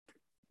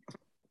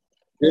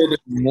Good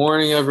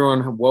morning,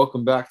 everyone.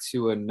 Welcome back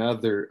to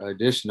another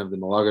edition of the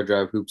Malaga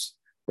Drive Hoops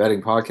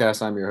Betting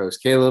Podcast. I'm your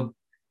host, Caleb,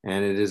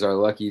 and it is our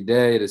lucky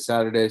day. It is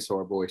Saturday, so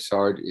our boy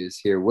Sarge is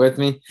here with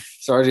me.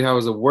 Sarge, how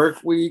was a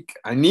work week?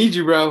 I need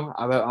you, bro.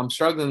 I'm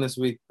struggling this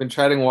week. Been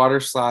treading water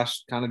 /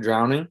 kind of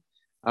drowning.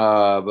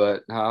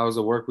 But how was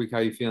a work week? How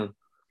you feeling?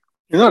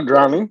 You're not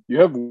drowning.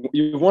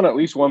 You've won at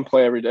least one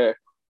play every day.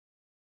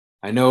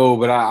 I know,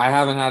 but I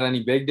haven't had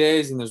any big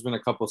days, and there's been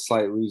a couple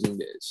slight losing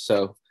days.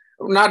 So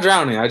not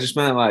drowning. I just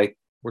meant like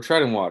we're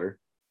treading water,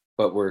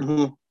 but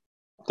we're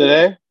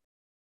Today,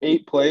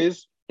 8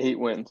 plays, 8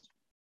 wins.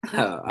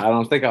 I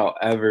don't think I'll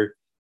ever.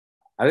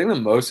 I think the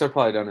most I've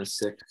probably done is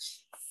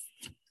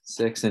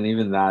six, and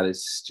even that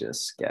is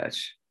just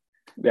sketch.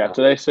 Yeah,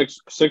 today six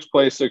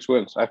plays, 6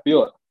 wins. I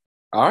feel it.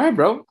 All right,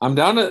 bro. I'm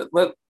down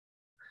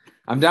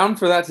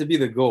for that to be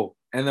the goal.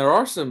 And there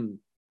are some.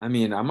 I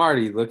mean, I'm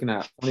already looking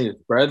at plenty of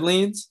spread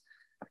leans.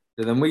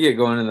 So then we get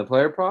going in the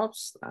player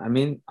props. I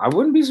mean, I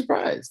wouldn't be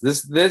surprised.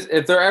 This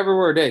if there ever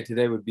were a day,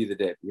 today would be the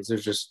day because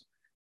there's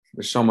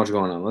so much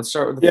going on. Let's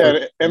start with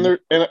the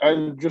first.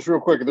 And just real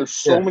quick, there's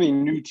so many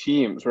new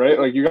teams, right?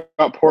 Like you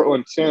got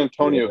Portland, San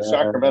Antonio,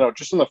 Sacramento,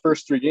 just in the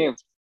first 3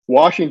 games.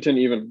 Washington,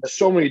 even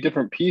so many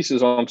different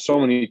pieces on so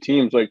many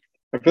teams. Like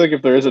I feel like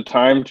if there is a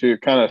time to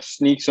kind of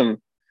sneak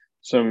some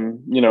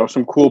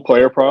cool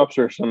player props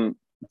or some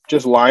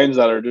just lines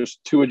that are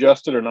just too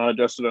adjusted or not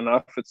adjusted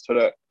enough, it's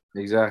today.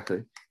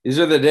 Exactly. These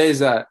are the days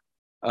that,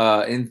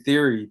 in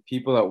theory,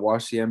 people that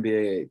watch the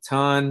NBA a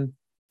ton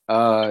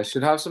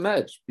should have some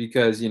edge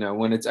because,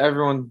 when it's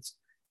everyone's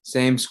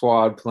same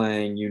squad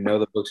playing,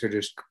 the books are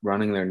just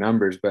running their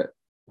numbers, but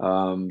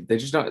they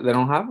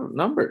don't have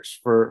numbers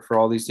for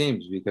all these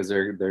teams because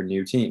they're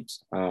new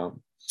teams. The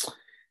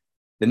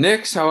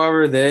Knicks,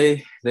 however,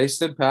 they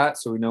stood pat,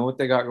 so we know what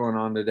they got going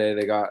on today.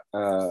 They got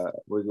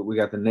we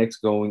got the Knicks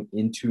going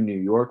into New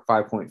York,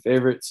 5-point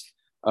favorites.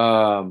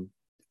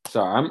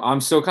 Sorry,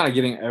 I'm still kind of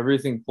getting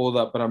everything pulled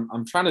up, but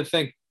I'm trying to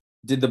think.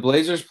 Did the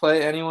Blazers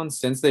play anyone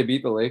since they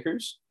beat the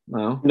Lakers?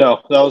 No,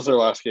 that was their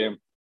last game,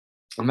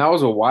 and that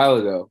was a while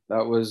ago.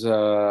 That was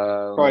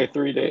probably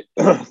 3 days.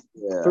 Yeah,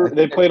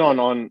 they played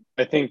on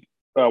I think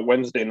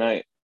Wednesday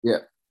night.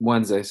 Yeah,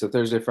 Wednesday. So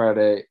Thursday,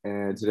 Friday,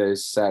 and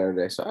today's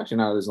Saturday. So actually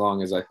not as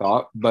long as I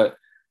thought, but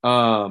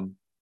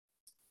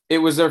it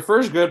was their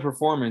first good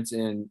performance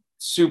in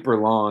super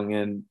long,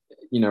 and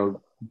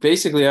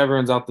basically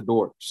everyone's out the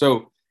door.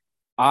 So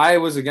I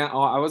was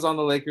on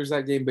the Lakers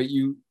that game, but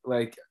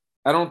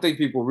I don't think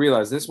people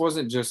realize this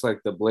wasn't just like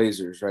the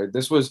Blazers, right?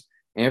 This was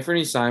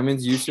Anthony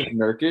Simons, Yusuf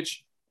Nurkic,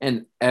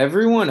 and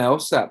everyone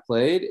else that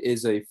played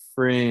is a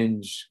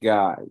fringe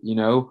guy.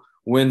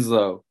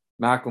 Winslow,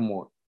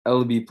 McLemore,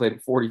 LB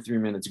played 43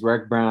 minutes.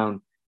 Greg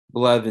Brown,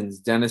 Blevins,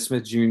 Dennis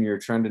Smith Jr.,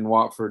 Trendon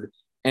Watford.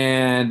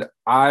 And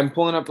I'm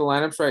pulling up the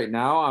lineups right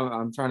now.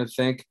 I'm trying to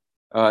think.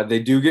 They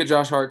do get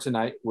Josh Hart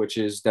tonight, which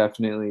is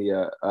definitely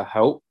a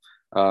help.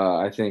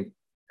 I think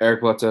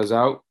Eric Bledsoe's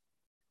out.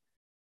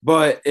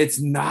 But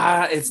it's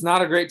not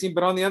a great team.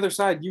 But on the other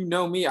side,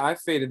 me, I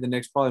faded the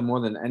Knicks probably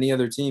more than any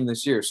other team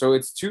this year. So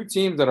it's 2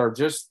 teams that are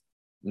just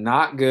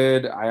not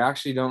good. I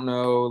actually don't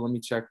know. Let me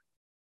check.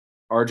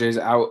 RJ's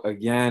out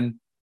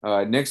again.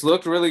 Knicks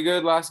looked really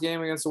good last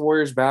game against the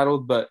Warriors,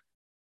 battled, but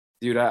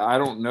dude, I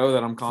don't know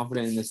that I'm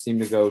confident in this team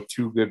to go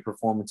 2 good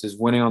performances.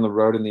 Winning on the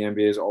road in the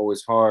NBA is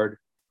always hard.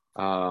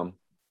 I'm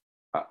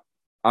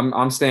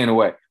staying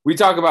away. We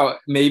talk about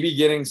maybe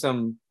getting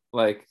some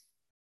like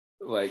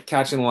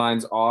catching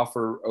lines off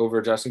or over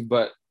adjusting,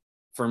 but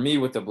for me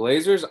with the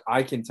Blazers,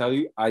 I can tell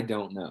you I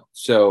don't know.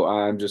 So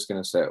I'm just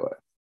gonna stay away.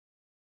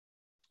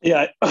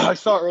 Yeah, I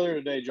saw earlier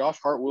today. Josh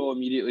Hart will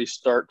immediately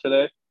start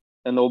today,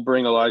 and they'll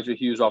bring Elijah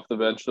Hughes off the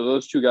bench. So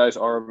those 2 guys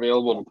are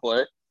available to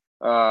play.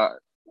 I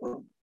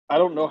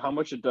don't know how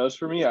much it does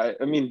for me. I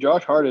mean,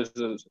 Josh Hart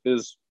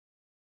is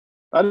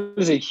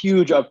a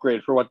huge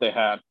upgrade for what they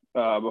had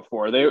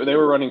before. They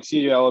were running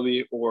CJ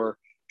Elleby or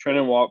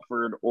Trendon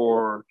Watford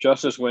or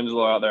Justice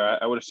Winslow out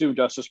there. I would assume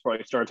Justice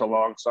probably starts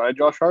alongside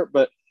Josh Hart,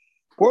 but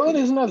Portland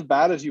isn't as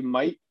bad as you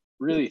might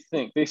really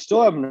think. They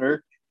still have Nurk.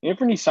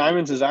 Anthony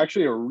Simons is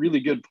actually a really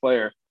good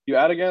player. You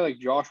add a guy like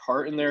Josh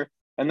Hart in there,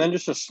 and then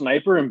just a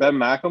sniper and Ben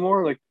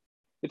McLemore, like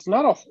it's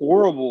not a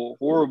horrible,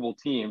 horrible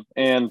team.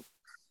 And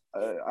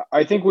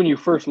I think when you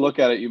first look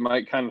at it, you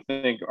might kind of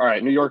think, all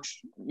right, New York's,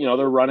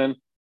 they're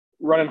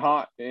running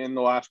hot in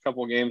the last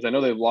couple of games. I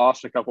know they've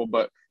lost a couple,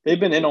 but they've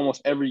been in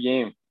almost every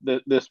game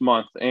this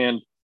month.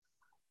 And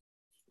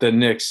the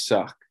Knicks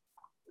suck.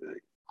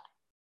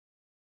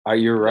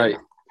 You're right.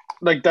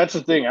 Like that's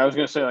the thing. I was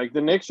going to say, like the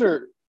Knicks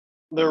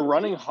they're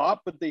running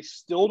hot, but they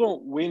still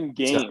don't win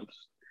games.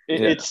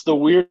 It's the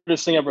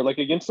weirdest thing ever. Like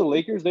against the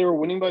Lakers, they were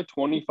winning by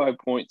 25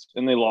 points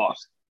and they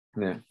lost.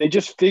 Yeah. They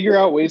just figure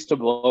out ways to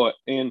blow it.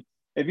 And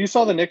if you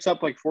saw the Knicks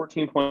up like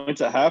 14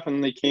 points at half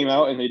and they came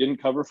out and they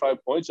didn't cover 5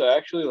 points, I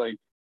actually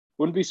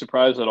wouldn't be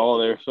surprised at all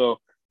there. So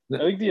I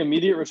think the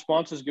immediate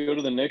responses go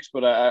to the Knicks,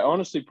 but I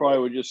honestly probably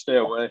would just stay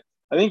away.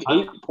 I think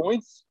 8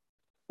 points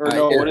or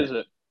no, what is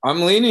it?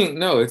 I'm leaning.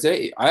 No, it's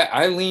 8.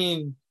 I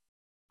lean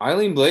I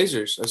lean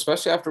Blazers,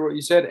 especially after what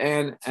you said,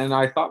 and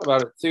I thought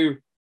about it too.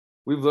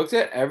 We've looked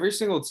at every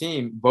single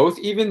team, both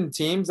even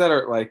teams that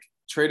are like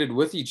traded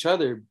with each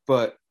other,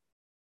 but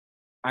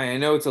I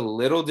know it's a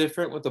little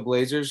different with the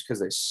Blazers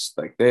because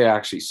they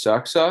actually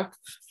suck.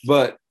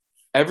 But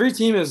every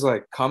team has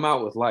like come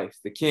out with life.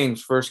 The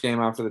Kings first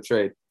game after the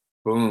trade,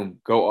 boom,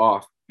 go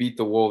off, beat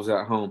the Wolves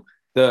at home.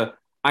 The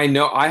I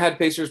know I had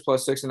Pacers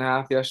plus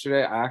 6.5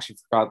 yesterday. I actually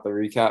forgot the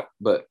recap,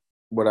 but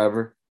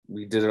whatever.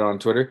 We did it on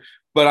Twitter.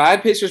 But I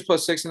had Pacers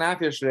plus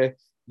 6.5 yesterday.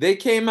 They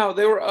came out,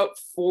 they were up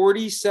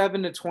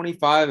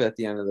 47-25 at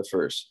the end of the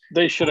first.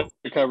 They should have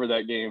covered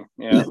that game.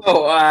 Yeah.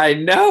 Oh, I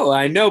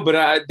know,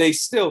 but they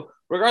still,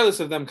 regardless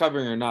of them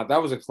covering or not,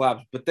 that was a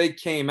collapse. But they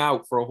came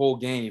out for a whole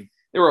game.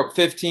 They were up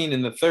 15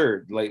 in the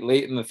third, like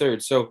late in the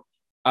third. So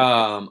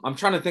I'm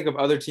trying to think of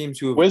other teams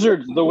who have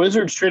The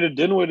Wizards traded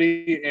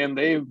Dinwiddie and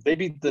they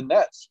beat the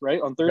Nets right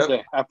on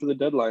Thursday after the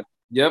deadline.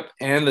 Yep,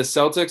 and the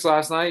Celtics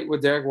last night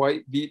with Derek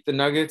White beat the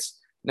Nuggets.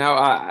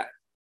 Now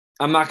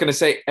I'm not going to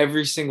say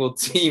every single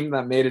team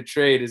that made a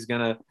trade is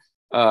going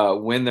to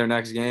win their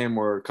next game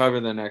or cover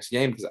their next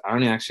game because I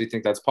don't actually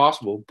think that's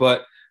possible.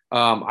 But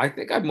I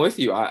think I'm with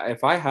you.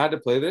 If I had to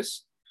play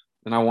this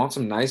and I want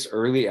some nice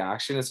early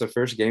action, it's the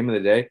first game of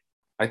the day.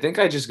 I think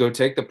I just go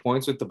take the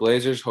points with the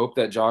Blazers, hope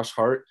that Josh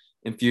Hart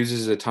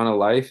infuses a ton of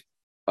life,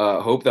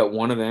 hope that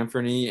one of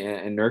Anthony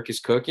and Nurk is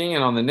cooking.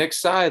 And on the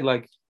Knicks side,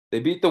 like they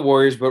beat the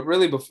Warriors, but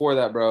really before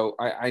that, bro,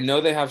 I know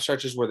they have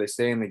stretches where they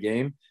stay in the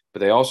game, but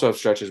they also have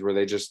stretches where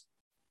they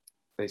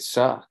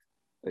suck.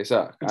 They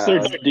suck. It's their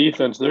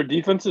defense. Their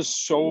defense is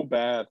so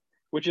bad,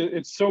 which is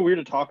it's so weird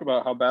to talk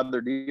about how bad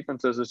their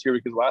defense is this year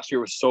because last year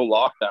was so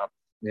locked down.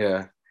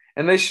 Yeah.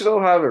 And they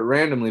still have it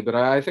randomly, but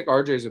I think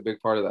RJ is a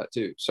big part of that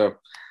too. So,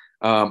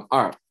 all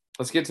right,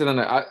 let's get to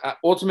the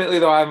ultimately,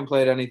 though, I haven't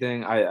played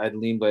anything. I'd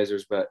lean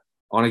Blazers, but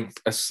on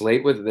a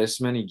slate with this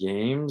many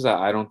games,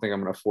 I don't think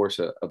I'm going to force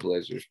a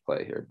Blazers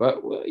play here.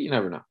 But well, you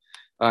never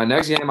know.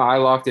 Next game, I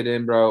locked it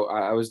in, bro.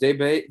 I was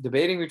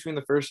debating between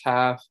the first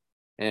half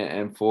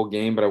and full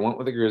game, but I went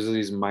with the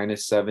Grizzlies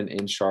 -7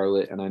 in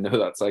Charlotte, and I know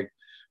that's like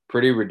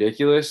pretty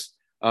ridiculous.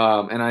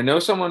 And I know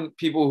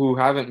people who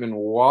haven't been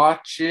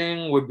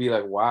watching would be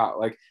like, wow,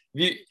 like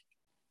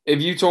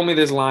if you told me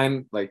this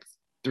line like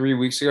 3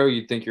 weeks ago,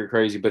 you'd think you're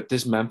crazy. But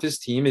this Memphis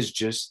team is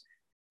just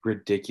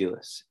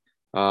ridiculous.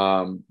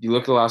 You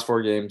look at the last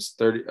 4 games,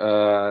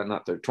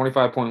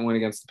 25-point win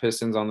against the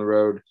Pistons on the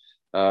road,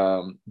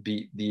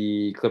 beat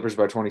the Clippers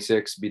by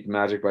 26, beat the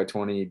Magic by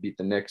 20, beat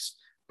the Knicks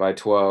by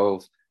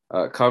 12,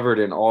 covered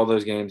in all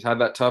those games, had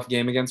that tough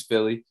game against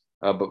Philly.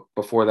 But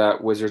before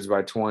that, Wizards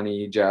by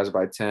 20, Jazz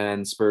by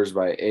 10, Spurs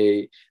by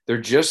 8. They're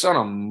just on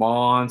a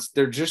monster.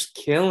 They're just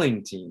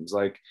killing teams.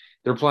 Like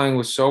they're playing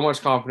with so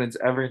much confidence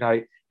every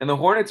night. And the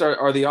Hornets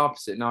are the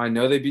opposite. Now, I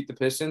know they beat the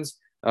Pistons,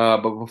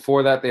 but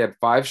before that, they had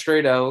 5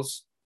 straight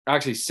L's,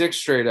 actually 6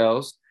 straight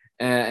L's.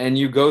 And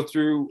you go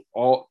through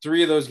all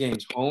 3 of those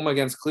games, home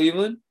against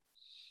Cleveland,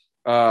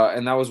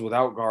 and that was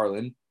without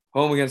Garland,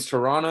 home against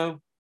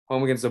Toronto,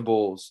 home against the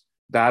Bulls.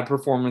 Bad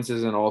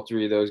performances in all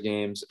 3 of those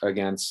games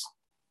against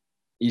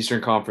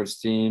Eastern Conference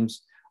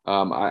teams.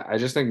 I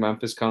just think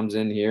Memphis comes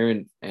in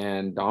here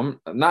and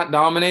not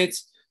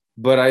dominates,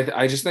 but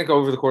I just think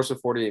over the course of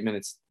 48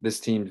 minutes,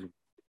 this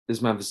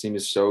Memphis team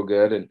is so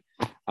good, and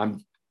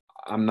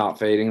I'm not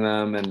fading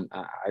them, and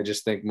I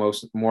just think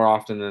more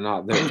often than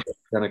not they're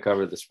going to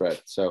cover the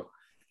spread. So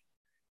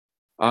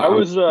I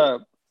was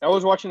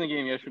watching the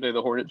game yesterday,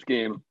 the Hornets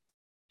game,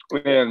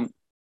 and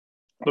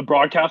the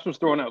broadcast was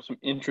throwing out some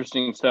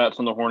interesting stats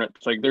on the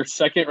Hornets. Like they're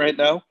second right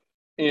now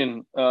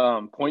in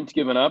points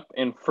given up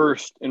and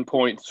first in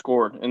points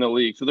scored in the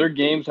league. So their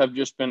games have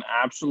just been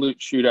absolute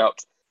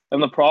shootouts.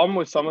 And the problem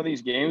with some of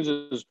these games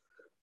is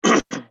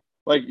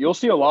like you'll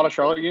see a lot of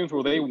Charlotte games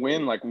where they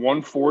win like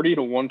 140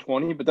 to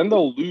 120, but then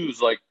they'll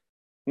lose like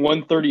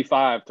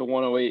 135 to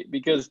 108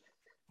 because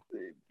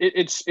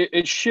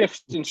it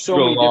shifts in so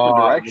many different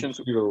directions.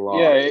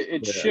 Yeah,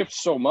 it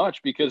shifts so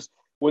much because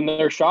when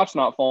their shot's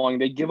not falling,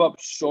 they give up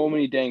so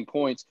many dang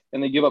points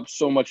and they give up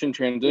so much in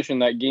transition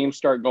that games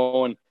start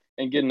going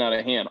and getting out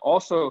of hand.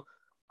 Also,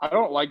 I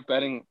don't like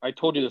betting. I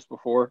told you this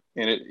before,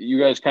 and you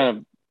guys kind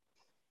of,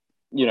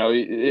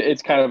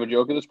 it's kind of a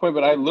joke at this point,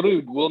 but I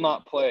literally will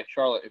not play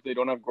Charlotte if they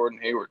don't have Gordon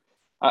Hayward.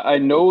 I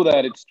know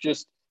that it's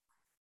just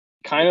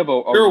kind of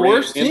a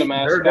worse team.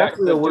 They're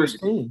definitely a worse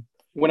team.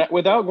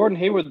 Without Gordon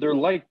Hayward, they're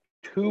like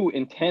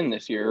 2-10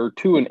 this year, or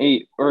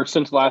 2-8, or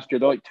since last year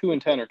they're like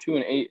 2-10 or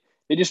 2-8.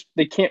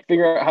 They can't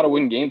figure out how to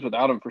win games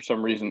without him for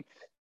some reason.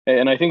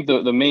 And I think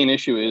the main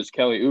issue is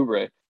Kelly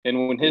Oubre.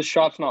 And when his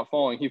shot's not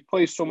falling, he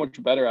plays so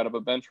much better out of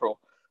a bench role.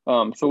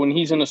 So when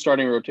he's in the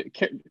starting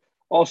rotation,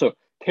 also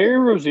Terry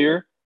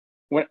Rozier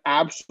went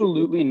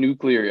absolutely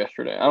nuclear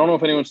yesterday. I don't know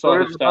if anyone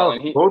saw his stat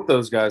line. Both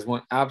those guys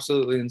went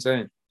absolutely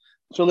insane.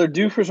 So they're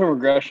due for some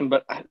regression,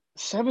 but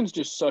 7's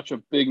just such a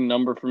big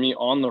number for me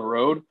on the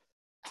road.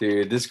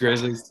 Dude, this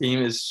Grizzlies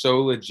team is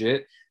so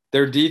legit.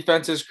 Their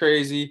defense is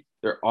crazy.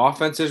 Their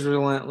offense is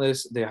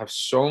relentless. They have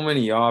so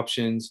many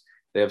options.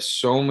 They have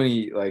so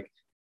many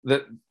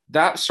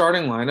that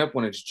starting lineup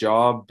when it's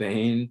Jaw,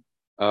 Bane,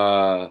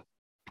 uh,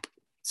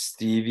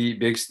 Stevie,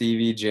 Big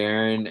Stevie,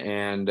 Jaron,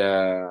 and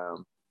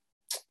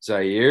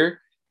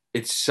Zaire,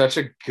 it's such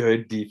a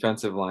good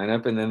defensive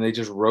lineup. And then they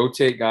just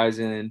rotate guys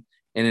in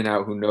and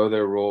out who know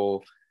their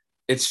role.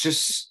 It's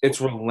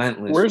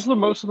relentless. Where's the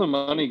most of the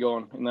money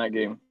going in that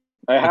game?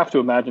 I have to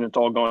imagine it's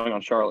all going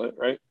on Charlotte,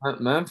 right?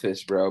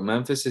 Memphis, bro.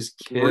 Memphis is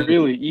killing.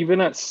 Really? Even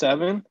at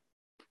 7?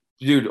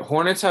 Dude,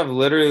 Hornets have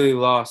literally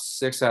lost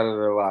 6 out of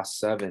their last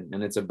 7,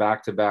 and it's a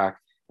back-to-back,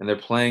 and they're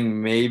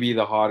playing maybe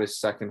the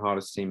second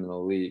hottest team in the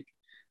league.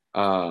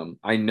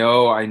 I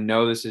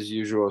know this is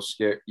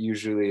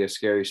usually a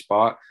scary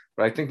spot,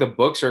 but I think the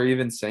books are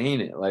even saying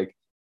it. Like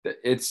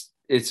it's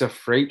a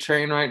freight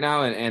train right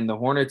now, and the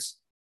Hornets.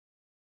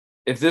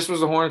 If this was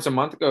the Hornets a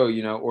month ago,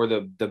 or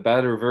the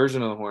better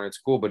version of the Hornets,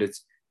 cool. But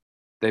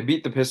they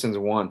beat the Pistons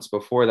once.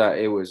 Before that,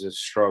 it was a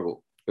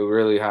struggle. It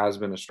really has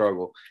been a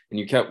struggle, and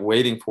you kept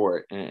waiting for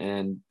it,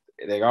 and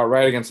they got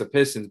right against the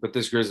Pistons. But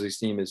this Grizzlies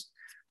team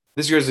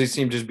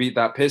just beat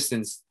that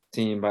Pistons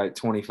team by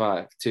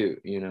 25 too.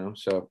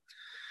 So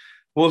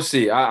we'll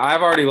see.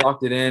 I've already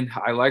locked it in.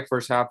 I like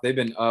first half. They've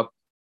been up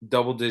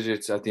double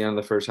digits at the end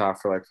of the first half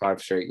for like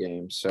 5 straight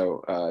games.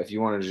 So if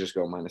you wanted to just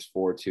go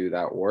 -4 too,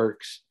 that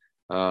works.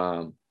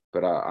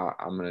 But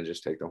I'm gonna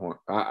just take I'm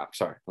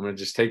gonna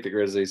just take the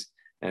Grizzlies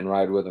and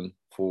ride with them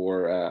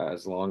for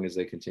as long as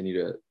they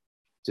continue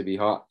to be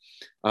hot.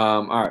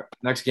 All right,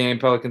 next game,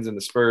 Pelicans and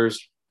the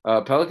Spurs.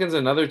 Pelicans,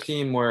 another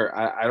team where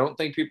I don't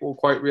think people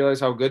quite realize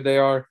how good they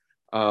are.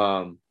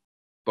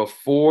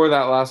 Before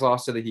that last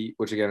loss to the Heat,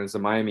 which again is the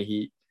Miami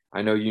Heat,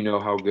 I know you know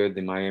how good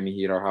the Miami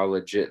Heat are, how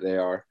legit they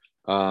are.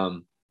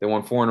 They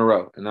won 4 in a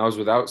row, and that was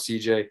without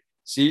CJ.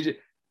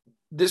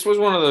 This was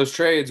one of those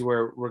trades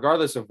where,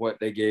 regardless of what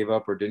they gave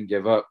up or didn't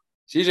give up,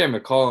 CJ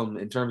McCollum,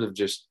 in terms of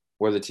just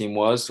where the team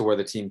was to where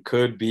the team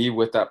could be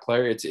with that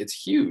player, it's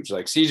huge.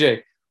 Like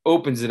CJ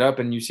opens it up,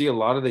 and you see a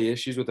lot of the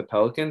issues with the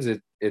Pelicans.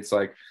 It's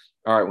like,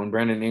 all right, when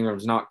Brandon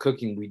Ingram's not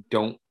cooking, we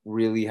don't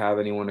really have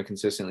anyone to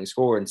consistently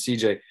score, and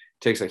CJ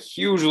takes a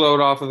huge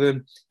load off of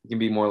him. He can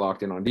be more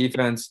locked in on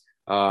defense.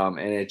 And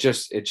it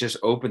just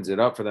opens it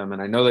up for them.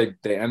 And I know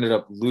they ended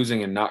up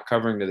losing and not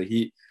covering to the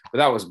Heat, but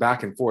that was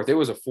back and forth. It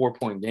was a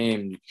 4-point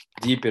game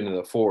deep into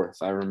the fourth,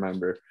 I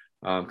remember,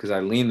 because I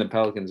leaned the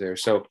Pelicans there.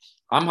 So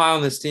I'm high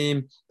on this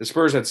team. The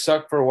Spurs had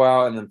sucked for a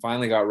while and then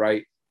finally got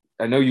right.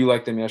 I know you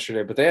liked them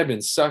yesterday, but they had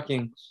been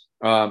sucking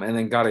and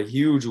then got a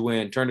huge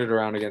win, turned it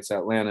around against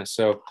Atlanta.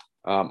 So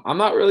I'm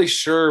not really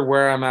sure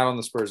where I'm at on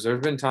the Spurs.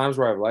 There's been times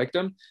where I've liked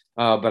them,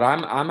 but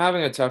I'm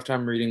having a tough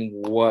time reading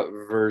what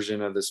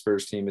version of the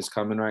Spurs team is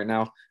coming right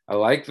now. I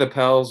like the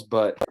Pels,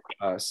 but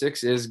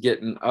 6 is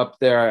getting up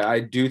there. I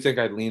do think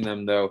I'd lean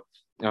them, though.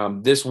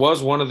 This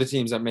was one of the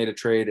teams that made a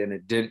trade, and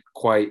it didn't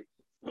quite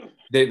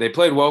 – they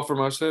played well for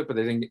most of it, but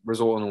they didn't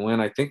result in a win.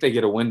 I think they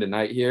get a win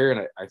tonight here,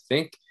 and I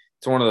think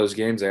it's one of those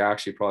games they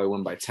actually probably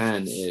win by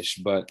 10-ish,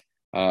 but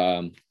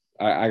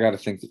I got to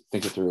think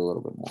it through a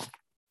little bit more.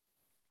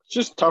 It's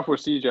just tough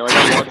with CJ. Like,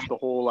 I watched the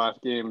whole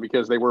last game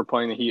because they were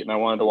playing the Heat, and I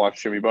wanted to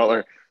watch Jimmy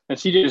Butler. And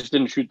CJ just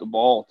didn't shoot the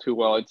ball too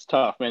well. It's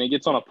tough, man. He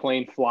gets on a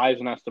plane, flies,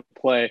 and has to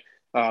play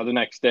the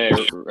next day,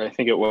 or I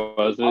think it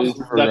was.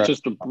 That's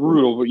just a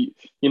brutal. But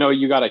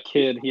you got a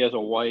kid. He has a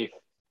wife.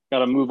 Got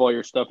to move all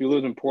your stuff. He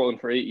lived in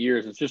Portland for 8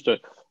 years. It's just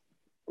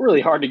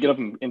really hard to get up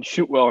and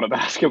shoot well in a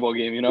basketball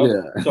game,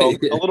 Yeah. So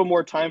a little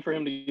more time for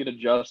him to get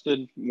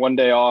adjusted. 1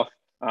 day off.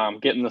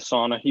 Get in the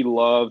sauna. He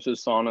loves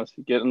his saunas.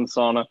 Get in the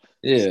sauna,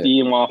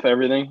 steam off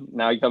everything.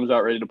 Now he comes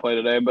out ready to play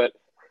today. But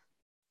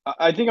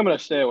I think I'm going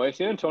to stay away.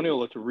 San Antonio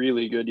looked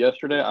really good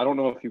yesterday. I don't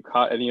know if you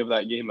caught any of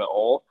that game at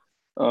all,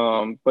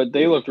 but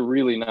they looked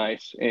really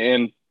nice.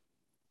 And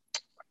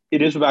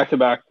it is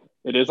back-to-back.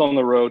 It is on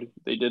the road.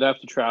 They did have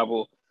to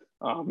travel.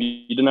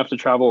 You didn't have to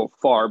travel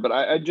far, but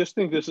I just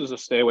think this is a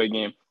stay-away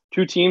game.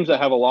 2 teams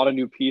that have a lot of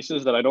new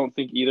pieces that I don't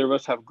think either of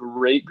us have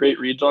great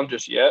reads on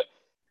just yet.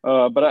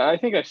 But I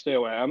think I stay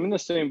away. I'm in the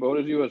same boat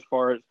as you as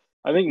far as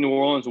I think New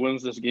Orleans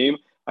wins this game.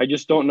 I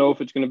just don't know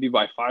if it's going to be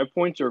by 5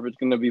 points or if it's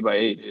going to be by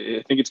 8.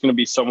 I think it's going to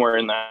be somewhere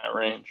in that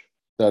range.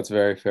 That's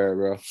very fair,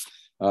 bro.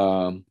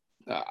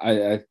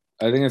 I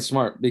think it's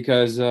smart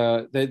because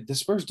the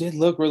Spurs did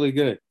look really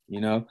good,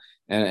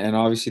 and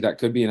obviously that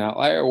could be an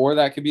outlier or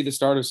that could be the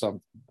start of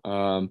something.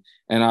 And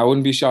I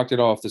wouldn't be shocked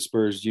at all if the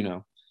Spurs,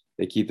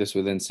 they keep this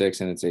within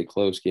 6 and it's a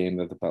close game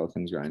that the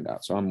Pelicans grind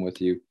out. So I'm with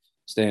you.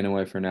 Staying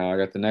away for now. I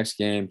got the next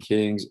game,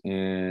 Kings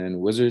and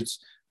Wizards.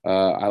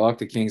 I locked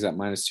the Kings at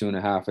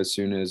 -2.5 as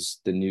soon as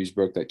the news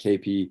broke that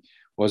KP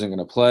wasn't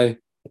going to play.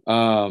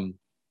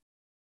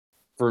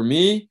 For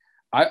me,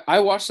 I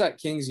watched that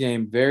Kings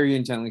game very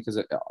intently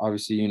because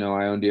obviously,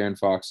 I own De'Aaron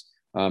Fox.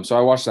 So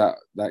I watched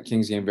that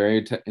Kings game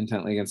very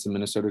intently against the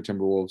Minnesota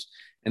Timberwolves.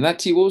 And that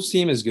T-Wolves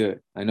team is good.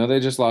 I know they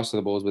just lost to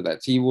the Bulls, but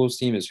that T-Wolves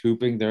team is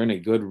hooping. They're in a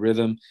good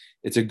rhythm.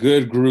 It's a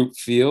good group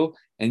feel.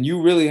 And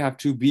you really have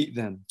to beat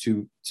them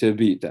to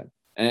beat them.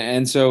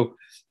 And so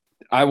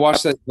I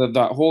watched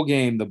that whole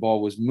game. The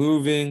ball was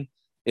moving.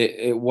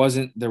 There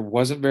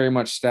wasn't very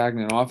much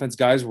stagnant offense.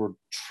 Guys were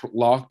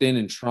locked in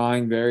and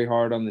trying very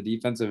hard on the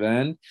defensive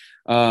end.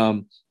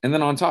 And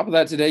then on top of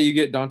that, today you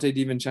get Dante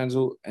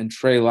DiVincenzo and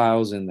Trey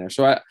Lyles in there.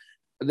 So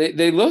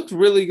they looked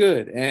really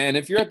good. And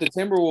if you're at the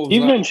Timberwolves,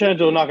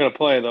 DiVincenzo not going to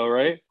play though,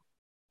 right?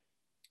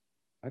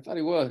 I thought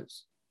he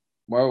was.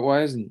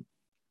 Why isn't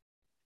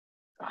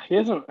he?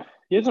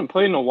 He hasn't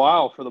played in a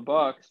while for the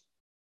Bucks.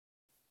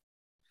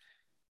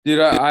 Dude,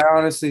 I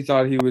honestly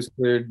thought he was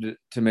cleared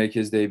to make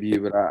his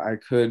debut, but I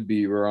could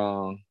be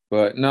wrong.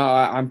 But no,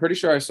 I'm pretty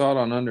sure I saw it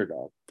on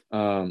Underdog.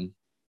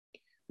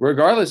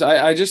 Regardless,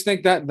 I just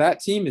think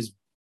that team is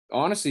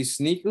honestly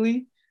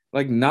sneakily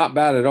like not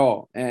bad at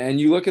all.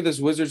 And you look at this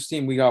Wizards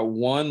team, we got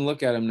one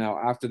look at him now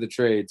after the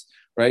trades,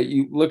 right?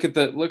 You look at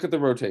the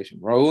rotation: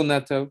 Raul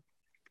Neto,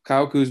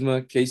 Kyle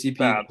Kuzma, KCP,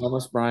 Bad.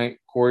 Thomas Bryant,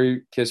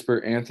 Corey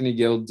Kisper, Anthony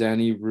Gill,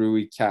 Denny,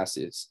 Rui,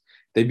 Cassius.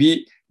 They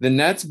beat the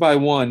Nets by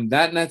one.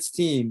 That Nets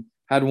team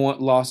had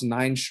lost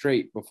 9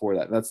 straight before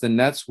that. That's the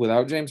Nets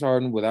without James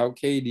Harden, without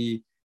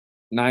KD,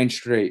 9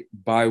 straight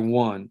by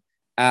one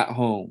at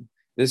home.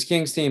 This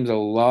Kings team's a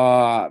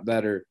lot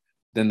better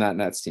than that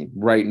Nets team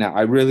right now.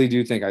 I really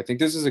do think. I think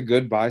this is a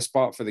good buy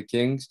spot for the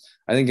Kings.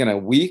 I think in a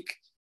week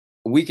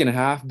and a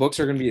half, books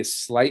are going to be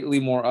slightly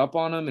more up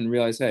on them and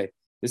realize, hey,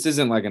 this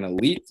isn't like an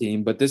elite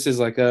team, but this is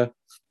like a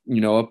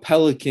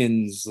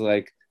Pelicans,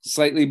 like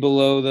slightly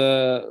below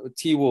the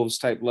T-Wolves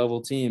type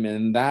level team.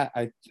 And that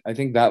I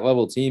think that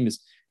level team is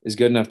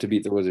good enough to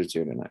beat the Wizards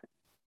here tonight.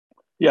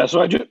 Yeah,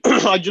 so I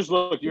just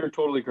looked. You're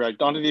totally correct.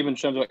 Dante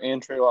DiVincenzo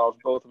and Trey Lyles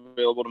both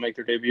available to make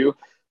their debut,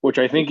 which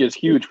I think is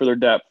huge for their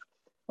depth.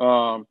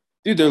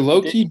 Dude, they're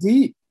low-key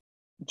deep.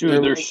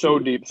 Dude, they're so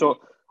deep. So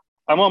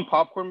I'm on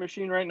Popcorn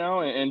Machine right now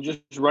and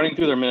just running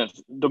through their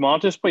minutes.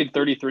 DeMontis played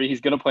 33.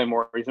 He's going to play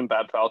more. He's in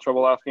bad foul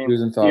trouble last game.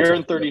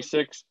 Aaron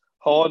 36,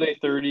 Holiday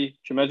 30,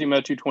 Chimezie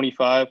Metu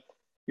 25.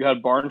 You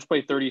had Barnes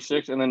play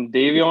 36, and then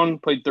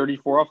Davion played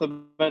 34 off the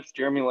bench.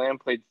 Jeremy Lamb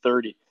played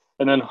 30.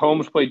 And then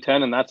Holmes played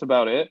 10, and that's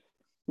about it.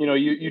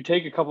 You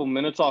take a couple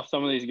minutes off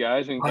some of these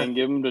guys and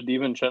give them to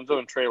DiVincenzo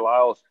and Trey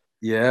Lyles.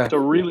 Yeah.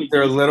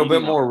 They're a little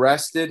bit more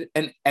rested,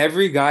 and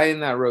every guy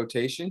in that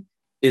rotation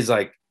is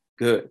like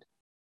good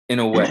in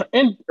a way.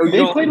 And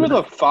they played with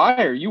a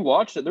fire. You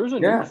watched it. There was a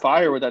new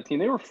fire with that team.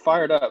 They were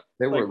fired up.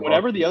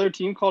 Whenever the other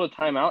team called a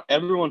timeout,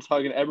 everyone's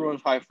hugging,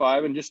 everyone's high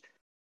five, and just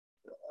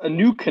a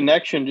new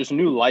connection, just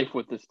new life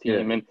with this team.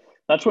 Yeah. And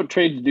that's what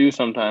trades do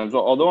sometimes.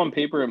 Although on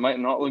paper it might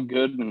not look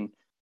good and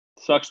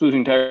sucks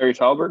losing Tyrese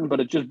Haliburton, but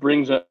it just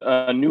brings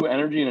a new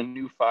energy and a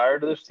new fire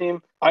to this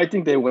team. I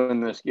think they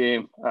win this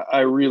game.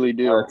 I really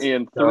do.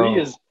 And three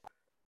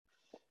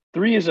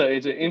is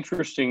an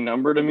interesting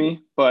number to me,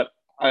 but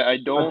I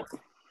don't.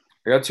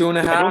 They got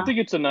 2.5. I don't think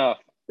it's enough.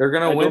 They're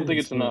gonna win. I don't think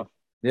it's enough.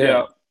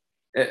 Yeah.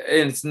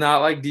 And it's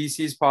not like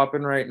DC's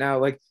popping right now.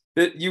 Like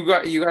you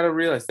got to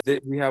realize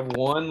that we have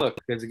one look,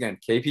 because again,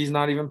 KP's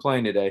not even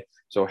playing today.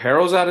 So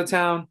Harrell's out of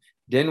town,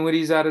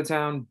 Dinwiddie's out of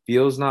town,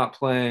 Beal's not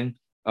playing,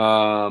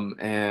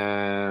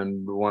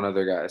 and one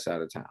other guy's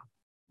out of town.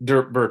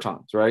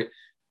 Bertans, right?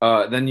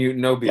 Then Beal.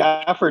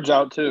 Gafford's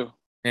out too.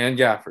 And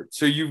Gafford.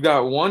 So you've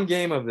got one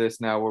game of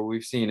this now where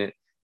we've seen it,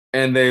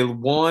 and they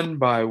won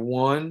by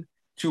one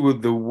to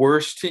the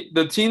worst team,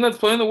 the team that's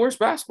playing the worst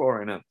basketball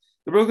right now,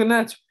 the Brooklyn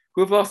Nets,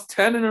 who have lost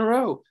 10 in a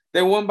row.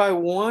 They won by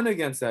one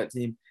against that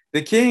team.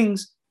 The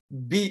Kings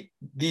beat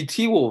the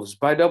T-Wolves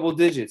by double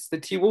digits. The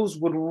T-Wolves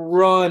would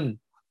run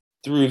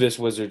through this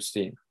Wizards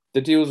team.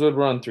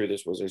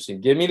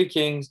 Give me the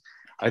Kings.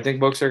 I think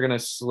books are going to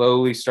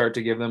slowly start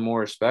to give them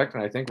more respect,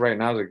 and I think right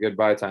now is a good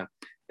buy time.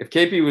 If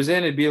KP was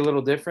in, it'd be a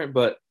little different,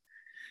 but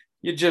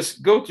you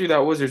just go through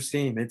that Wizards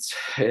team.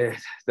 They're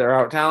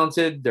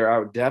out-talented. They're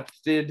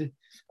out-depthed.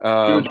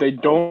 Dude, they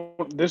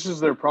don't – this is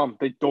their problem.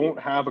 They don't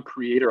have a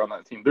creator on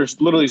that team. There's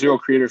literally zero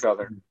creators out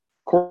there.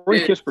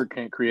 Corey Kispert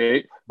can't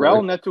create.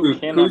 Raul Neto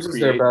cannot create. Kuz is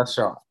their best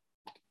shot,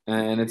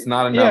 and it's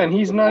not enough. Yeah, and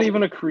he's not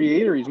even a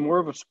creator. He's more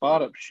of a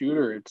spot-up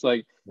shooter. It's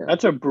like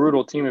that's a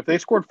brutal team. If they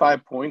scored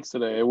 5 points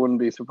today, I wouldn't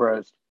be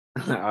surprised.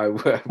 I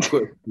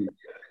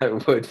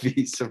would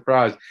be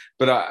surprised.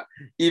 But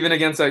even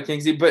against that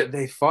Kings team, but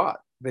they fought.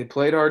 They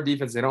played hard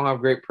defense. They don't have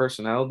great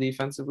personnel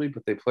defensively,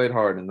 but they played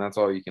hard, and that's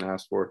all you can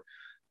ask for.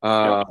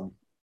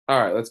 All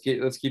right, let's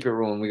keep it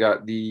rolling. We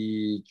got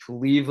the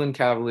Cleveland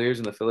Cavaliers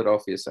and the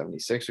Philadelphia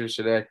 76ers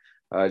today.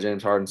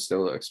 James Harden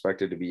still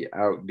expected to be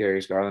out.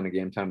 Darius Garland, a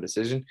game-time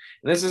decision.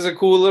 And this is a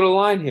cool little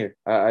line here.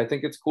 I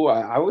think it's cool.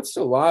 I would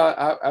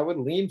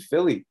lean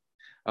Philly.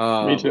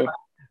 Me too.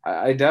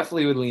 I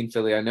definitely would lean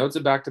Philly. I know it's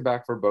a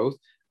back-to-back for both.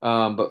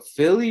 But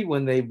Philly,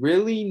 when they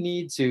really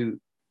need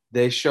to,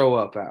 they show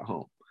up at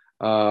home.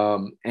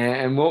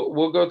 And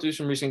we'll go through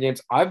some recent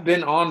games. I've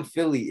been on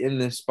Philly in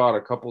this spot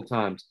a couple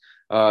times.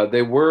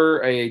 They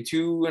were a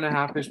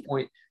 2.5-ish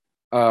point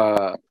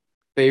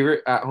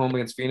favorite at home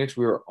against Phoenix.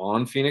 We were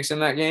on Phoenix in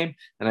that game,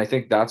 and I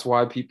think that's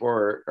why people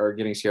are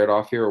getting scared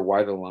off here, or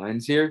why the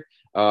line's here.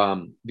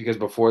 Because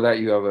before that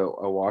you have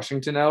a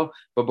Washington L,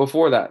 but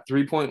before that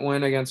 3-point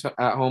win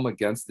at home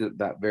against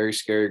that very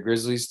scary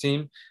Grizzlies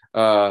team.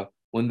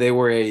 when they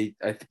were I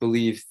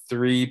believe,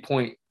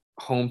 3-point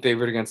home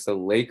favorite against the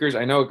Lakers.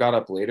 I know it got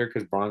up later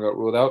because Braun got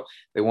ruled out.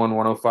 They won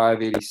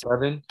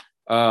 105-87.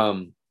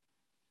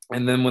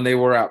 And then when they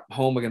were at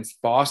home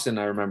against Boston,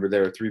 I remember they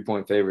were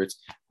 3-point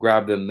favorites,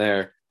 grabbed them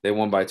there. They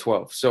won by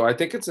 12. So I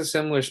think it's a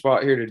similar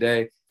spot here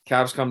today.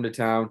 Cavs come to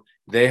town.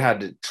 They had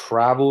to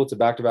travel. It's a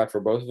back-to-back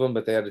for both of them,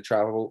 but they had to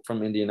travel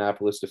from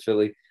Indianapolis to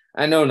Philly.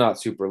 I know not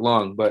super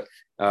long, but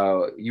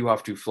you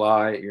have to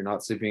fly. You're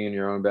not sleeping in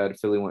your own bed.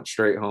 Philly went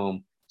straight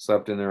home,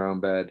 slept in their own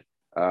bed.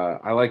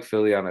 I like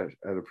Philly at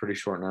a pretty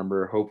short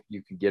number. Hope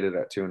you could get it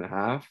at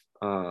 2.5.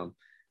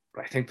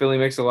 But I think Philly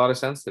makes a lot of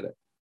sense today.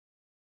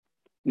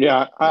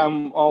 Yeah,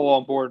 I'm all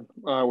on board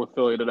with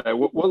Philly today.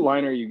 What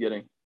line are you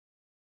getting?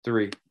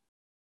 3.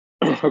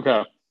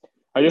 Okay.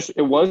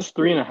 It was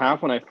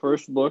 3.5 when I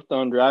first looked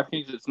on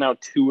DraftKings. It's now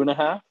 2.5.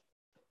 I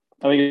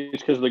think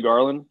it's because of the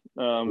Garland.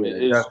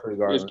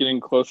 Is getting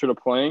closer to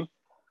playing.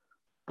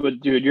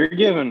 But dude, you're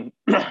giving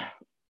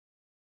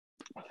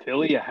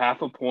Philly a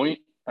half a point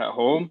at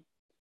home.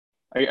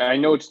 I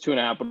know it's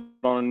 2.5,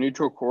 but on a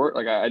neutral court,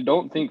 like I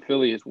don't think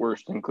Philly is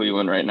worse than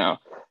Cleveland right now.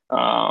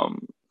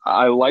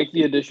 I like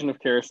the addition of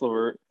Caris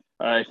LeVert.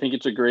 I think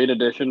it's a great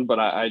addition, but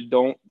I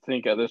don't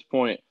think at this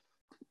point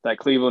that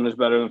Cleveland is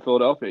better than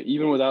Philadelphia.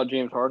 Even without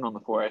James Harden on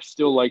the floor, I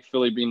still like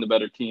Philly being the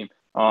better team.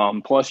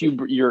 Plus,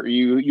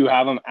 you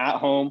have them at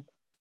home.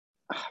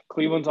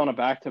 Cleveland's on a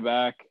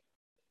back-to-back.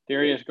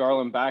 Darius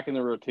Garland back in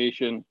the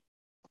rotation.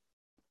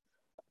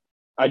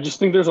 I just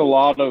think there's a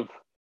lot of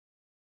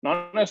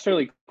not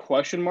necessarily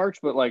question marks,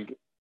 but like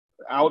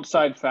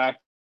outside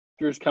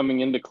factors coming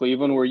into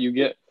Cleveland where you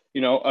get,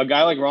 a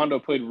guy like Rondo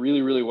played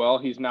really, really well.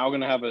 He's now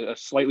going to have a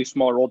slightly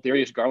smaller role.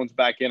 Darius Garland's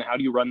back in. How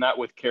do you run that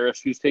with Caris,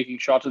 who's taking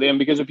shots at the end?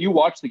 Because if you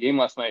watch the game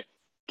last night,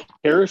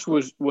 Caris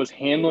was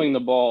handling the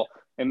ball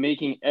and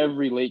making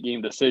every late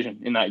game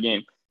decision in that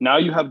game. Now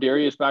you have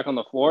Darius back on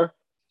the floor.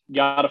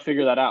 Got to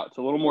figure that out. It's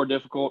a little more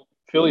difficult.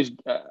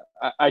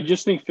 I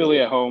just think Philly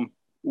at home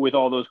with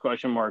all those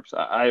question marks.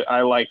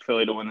 I like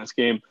Philly to win this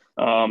game.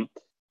 I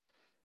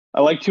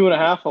like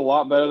 2.5 a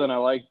lot better than I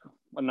like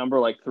a number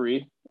like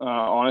 3.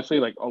 Honestly,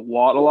 like a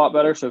lot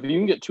better. So if you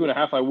can get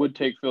 2.5, I would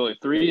take Philly.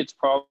 3, it's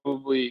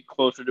probably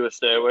closer to a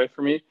stay away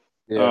for me.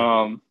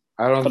 Yeah.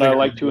 I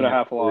like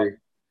 2.5 a lot.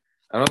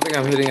 I don't think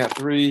I'm hitting at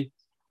 3.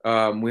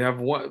 We have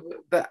one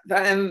that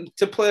and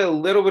to play a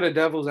little bit of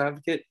devil's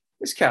advocate,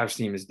 this Cavs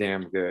team is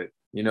damn good.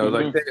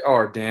 Like they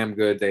are damn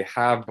good. They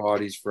have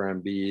bodies for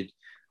Embiid.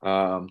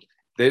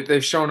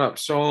 They've shown up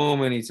so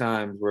many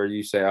times where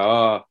you say,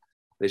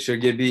 they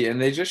should get beat,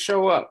 and they just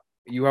show up.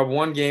 You have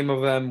one game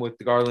of them with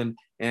Garland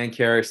and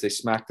Caris. They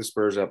smacked the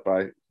Spurs up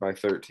by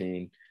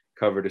 13,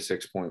 covered a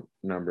 6-point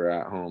number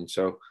at home.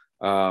 So,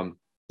 I'm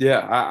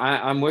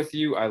with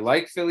you. I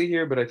like Philly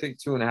here, but I think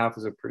 2.5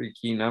 is a pretty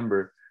key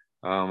number,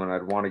 and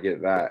I'd want to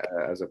get that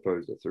as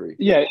opposed to 3.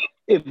 Yeah,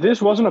 if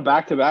this wasn't a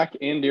back-to-back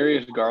and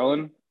Darius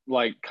Garland,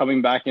 like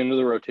coming back into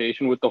the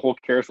rotation with the whole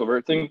Caris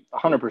LeVert thing,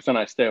 100%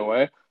 I stay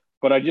away.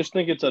 But I just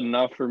think it's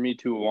enough for me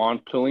to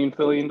want to lean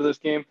Philly into this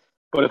game.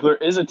 But if there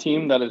is a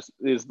team that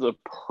is the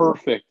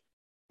perfect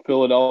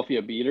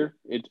Philadelphia beater,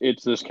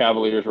 it's this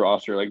Cavaliers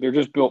roster. Like they're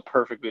just built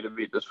perfectly to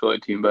beat this Philly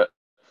team. But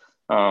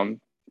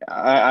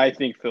I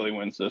think Philly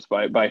wins this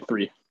by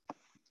 3.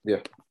 Yeah,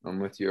 I'm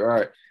with you. All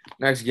right,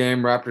 next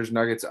game, Raptors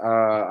Nuggets.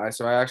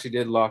 I actually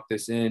did lock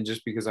this in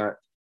just because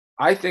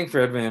I think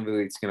Fred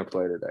VanVleet's going to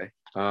play today.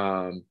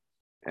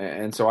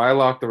 And so I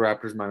locked the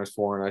Raptors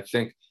 -4, and I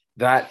think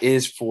that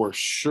is for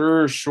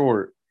sure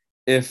short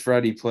if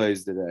Freddie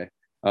plays today.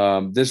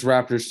 This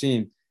Raptors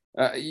team,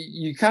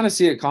 you kind of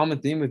see a common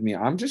theme with me.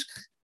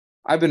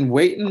 I've been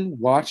waiting,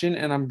 watching,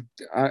 and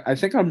I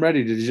think I'm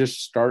ready to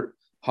just start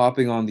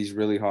hopping on these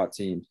really hot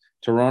teams.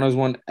 Toronto's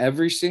won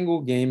every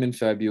single game in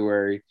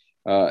February,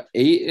 8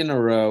 in a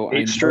row.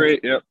 8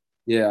 straight, yep.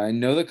 Yeah, I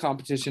know the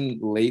competition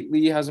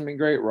lately hasn't been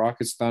great.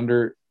 Rockets,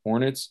 Thunder,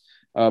 Hornets.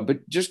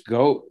 But just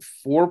go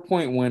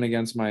 4-point win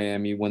against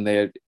Miami when they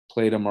had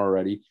played them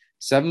already.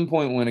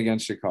 7-point win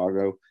against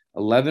Chicago.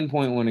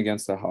 11-point win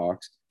against the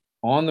Hawks.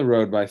 On the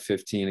road by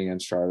 15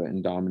 against Charlotte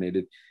and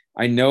dominated.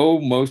 I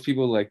know most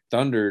people like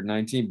Thunder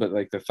 19, but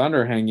like the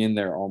Thunder hang in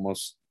there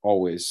almost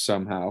always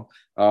somehow.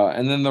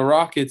 And then the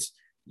Rockets,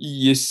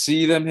 you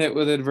see them hit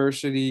with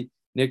adversity.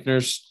 Nick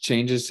Nurse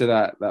changes to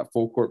that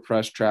full court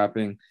press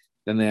trapping.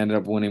 Then they ended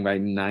up winning by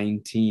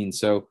 19.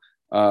 So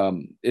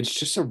it's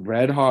just a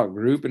red hot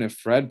group. And if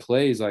Fred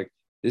plays, like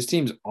this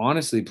team's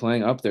honestly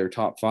playing up there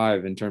top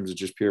 5 in terms of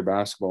just pure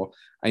basketball.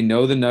 I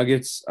know the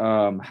Nuggets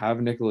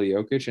have Nikola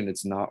Jokic, and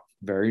it's not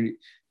very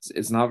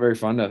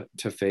fun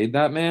to fade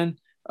that man.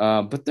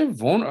 But they're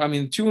vulnerable. I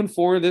mean,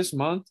 2-4 this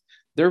month.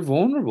 They're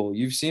vulnerable.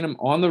 You've seen them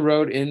on the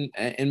road in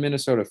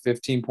Minnesota,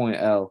 15-point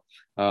L.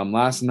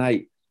 Last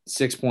night,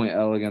 6-point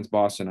L against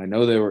Boston. I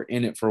know they were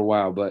in it for a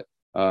while, but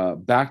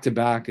back to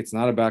back, it's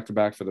not a back to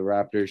back for the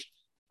Raptors.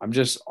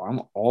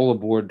 I'm all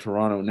aboard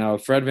Toronto. Now,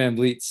 if Fred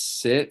VanVleet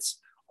sits,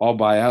 I'll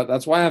buy out.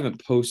 That's why I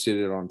haven't posted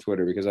it on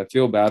Twitter, because I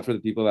feel bad for the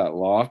people that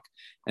lock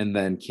and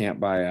then can't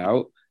buy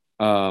out.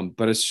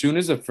 But as soon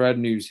as the Fred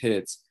news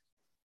hits,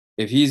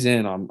 if he's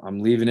in, I'm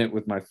leaving it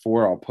with my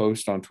 4. I'll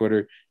post on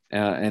Twitter,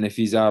 and if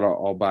he's out,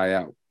 I'll buy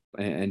out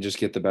and just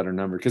get the better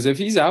number. Because if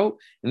he's out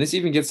and this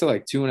even gets to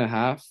like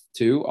 2.5,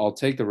 2, I'll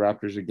take the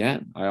Raptors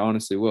again. I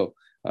honestly will,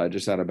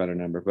 just at a better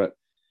number. But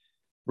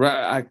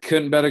I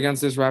couldn't bet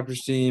against this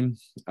Raptors team,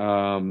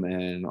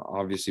 and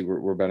obviously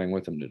we're betting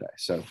with them today.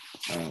 So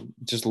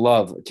just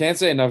love. Can't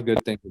say enough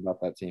good things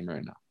about that team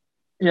right now.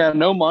 Yeah,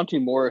 no Monty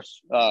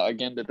Morris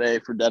again today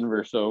for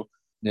Denver. So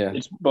Yeah,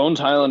 it's Bones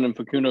Highland and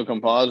Facundo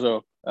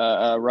Campazzo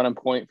running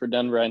point for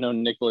Denver. I know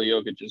Nikola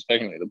Jokic is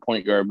technically the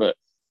point guard, but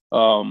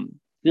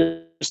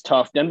it's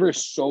tough. Denver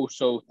is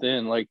so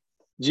thin. Like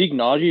Zeke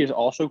Naji is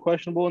also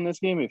questionable in this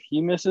game. If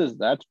he misses,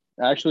 that's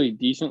actually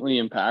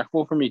decently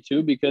impactful for me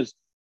too, because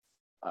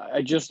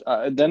I just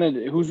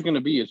who's going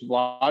to be? Is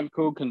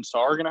Vlatko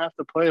Kansar going to have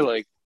to play?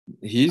 Like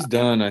he's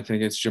done. I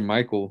think it's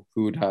JaMychal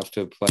who would have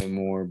to play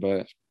more,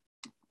 but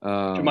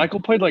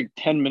JaMychal played like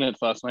 10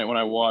 minutes last night when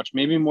I watched.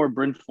 Maybe more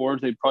Bryn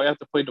Forbes. They'd probably have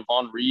to play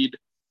Devon Reed.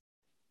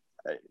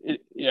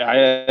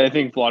 I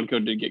think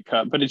Vlatko did get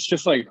cut, but it's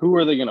just like, who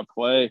are they going to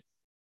play?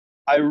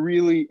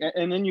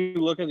 And then you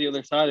look at the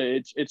other side.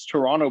 It's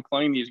Toronto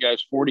playing these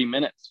guys 40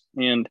 minutes,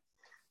 and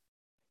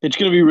it's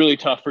going to be really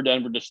tough for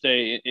Denver to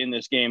stay in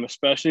this game,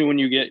 especially when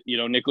you get,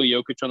 Nikola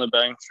Jokic on the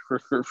bench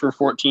for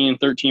 14,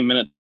 13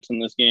 minutes in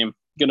this game.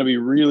 Going to be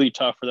really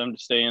tough for them to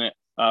stay in it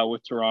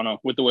with Toronto,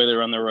 with the way they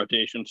run their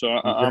rotation. So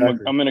exactly.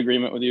 I'm in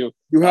agreement with you.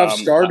 You have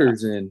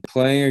starters in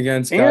playing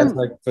against guys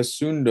like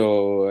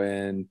Facundo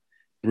and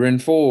Bryn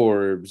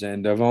Forbes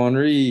and Devon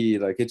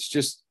Reed. Like, it's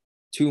just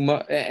too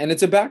much, and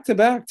it's a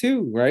back-to-back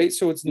too, right?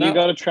 So it's not. You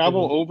got to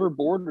travel over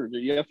borders.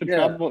 You have to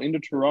travel into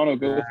Toronto,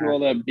 go through all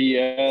that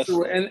BS.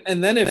 So,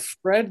 and then if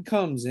Fred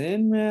comes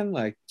in, man,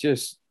 like,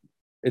 just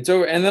it's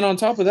over. And then on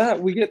top of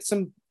that, we get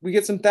some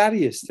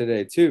Thaddeus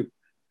today too,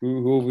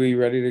 who will be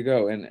ready to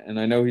go. And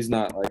I know he's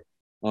not like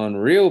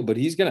unreal, but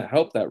he's gonna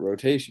help that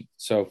rotation.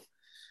 So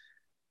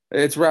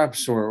it's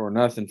Raps or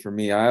nothing for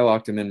me. I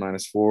locked him in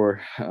 -4.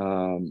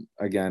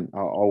 Again,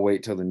 I'll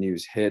wait till the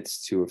news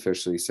hits to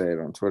officially say it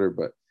on Twitter.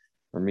 But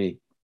for me,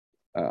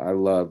 I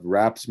love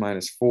Raps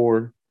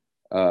 -4,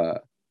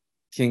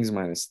 Kings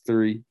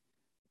 -3,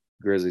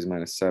 Grizzlies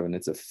 -7.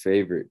 It's a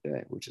favorite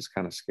day, which is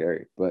kind of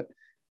scary. But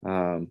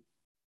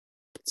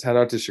let's head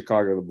out to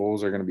Chicago. The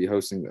Bulls are going to be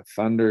hosting the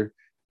Thunder.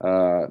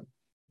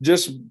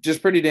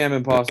 Just pretty damn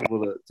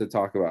impossible to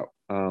talk about.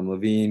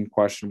 Levine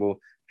questionable,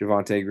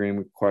 Javonte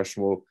Green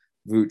questionable,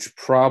 Vooch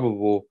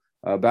probable.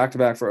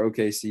 Back-to-back for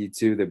OKC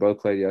too. They both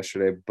played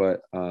yesterday,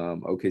 but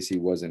OKC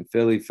was in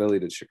Philly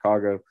to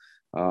Chicago.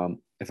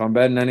 If I'm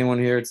betting anyone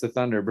here, it's the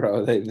Thunder,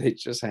 bro. They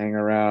just hang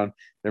around.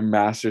 They're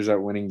masters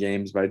at winning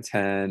games by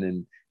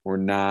 10 or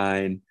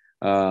 9.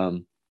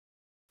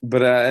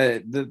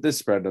 But this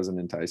spread doesn't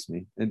entice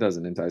me. It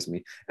doesn't entice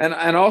me.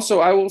 And also,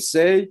 I will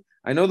say,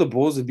 I know the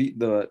Bulls have beat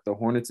the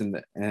Hornets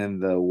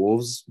and the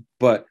Wolves,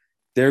 but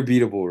they're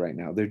beatable right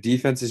now. Their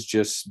defense is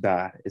just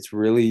bad.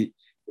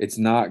 It's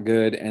not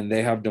good, and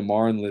they have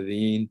DeMar and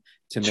Levine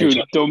to make.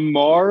 Dude,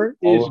 DeMar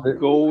is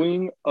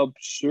going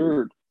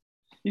absurd.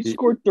 He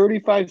scored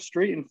 35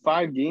 straight in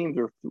 5 games,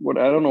 or what?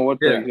 I don't know what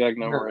the exact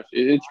number is.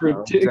 It's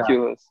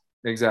ridiculous.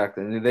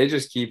 Exactly. And they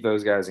just keep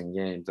those guys in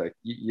games. Like,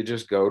 you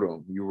just go to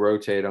them, you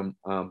rotate them,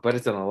 but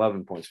it's an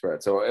 11-point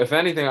spread. So if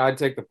anything, I'd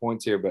take the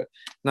points here, but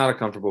not a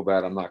comfortable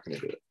bet. I'm not going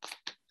to do it.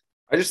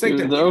 I just think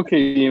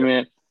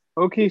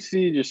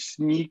OKC just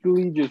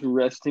sneakily just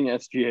resting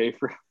SGA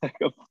for like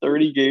a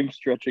 30-game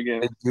stretch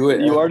again. Do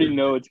it. You already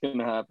know it's going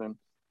to happen.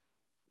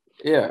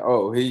 Yeah.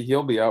 Oh,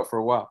 he'll be out for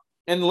a while.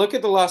 And look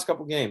at the last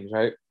couple games,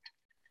 right?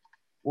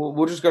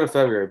 We'll just go to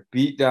February.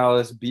 Beat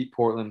Dallas, beat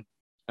Portland,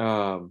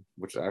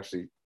 which are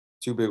actually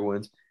 2 big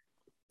wins.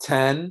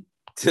 10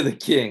 to the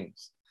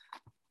Kings.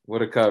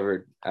 Would have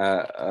covered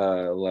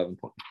 11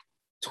 points.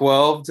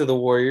 12 to the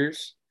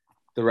Warriors.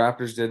 The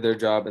Raptors did their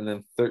job, and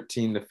then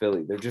 13 to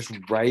Philly. They're just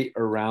right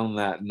around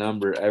that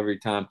number every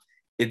time.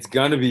 It's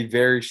going to be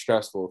very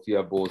stressful if you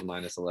have Bulls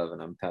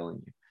 -11, I'm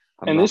telling you.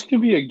 This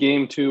could be a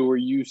game, too, where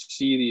you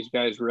see these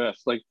guys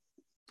rest. Like,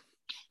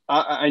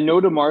 I know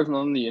DeMar's not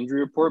on the injury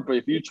report, but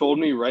if you told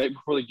me right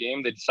before the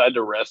game they decided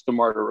to rest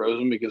DeMar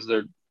DeRozan because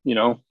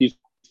he's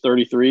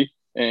 33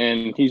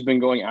 and he's been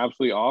going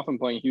absolutely off and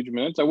playing huge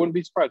minutes, I wouldn't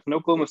be surprised. An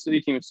Oklahoma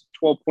City team, it's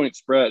a 12-point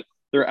spread.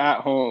 They're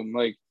at home,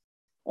 like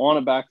on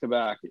a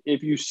back-to-back.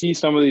 If you see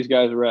some of these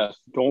guys rest,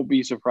 don't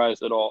be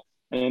surprised at all.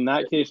 And in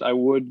that case, I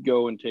would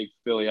go and take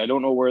Philly. I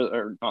don't know where,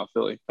 or not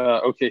Philly,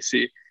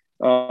 OKC.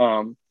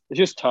 It's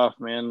just tough,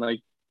 man. Like,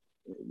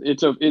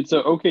 it's a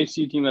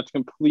OKC team that's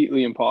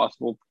completely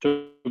impossible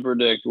to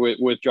predict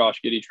with Josh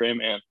Giddey, Trey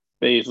Mann,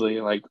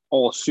 Baisley, like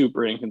all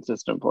super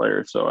inconsistent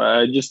players. So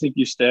I just think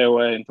you stay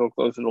away until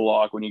closer to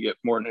lock when you get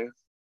more news.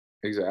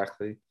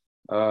 Exactly.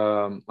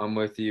 I'm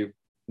with you.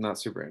 Not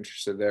super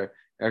interested there.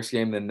 Next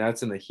game, the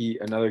Nets and the Heat.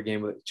 Another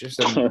game with just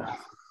a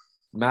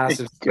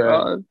massive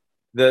spread.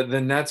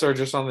 The Nets are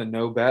just on the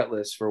no bet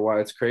list for why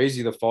it's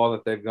crazy the fall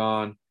that they've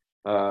gone.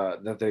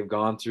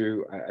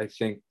 Through. I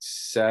think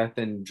Seth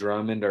and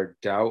Drummond are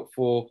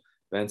doubtful.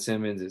 Ben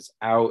Simmons is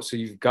out. So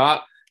you've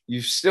got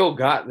you've still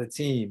got the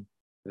team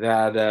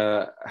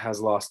that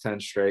has lost 10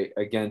 straight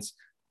against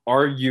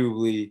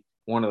arguably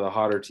one of the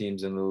hotter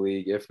teams in the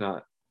league, if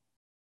not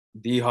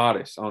the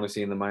hottest,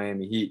 honestly, in the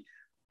Miami Heat.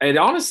 It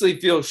honestly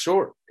feels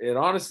short.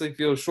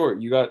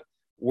 You got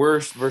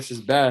worst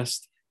versus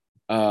best.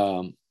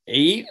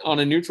 8 on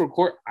a neutral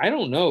court. I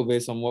don't know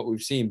based on what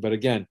we've seen, but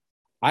again,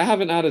 I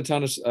haven't had a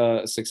ton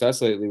of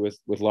success lately with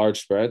large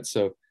spreads,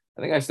 so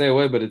I think I stay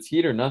away. But it's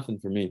Heat or nothing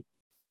for me.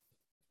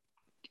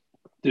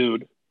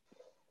 Dude,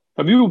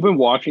 have you been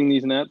watching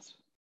these Nets?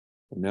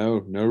 No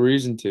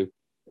reason to.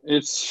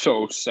 It's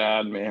so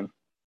sad, man.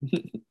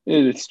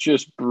 It's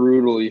just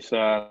brutally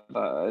sad.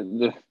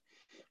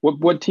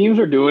 What teams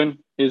are doing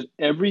is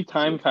every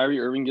time Kyrie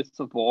Irving gets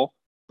the ball,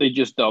 they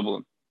just double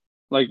him.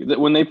 Like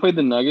when they played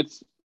the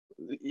Nuggets,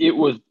 it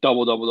was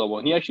double, double, double.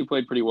 And he actually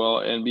played pretty well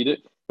and beat it.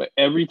 But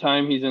every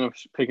time he's in a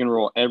pick and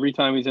roll, every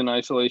time he's in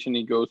isolation,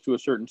 he goes to a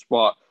certain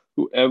spot.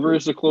 Whoever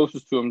is the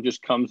closest to him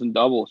just comes and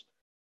doubles.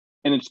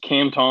 And it's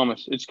Cam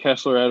Thomas, it's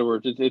Kessler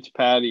Edwards, it's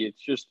Patty.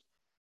 It's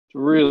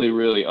really,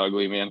 really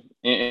ugly, man.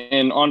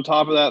 And on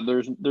top of that,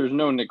 there's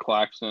no Nick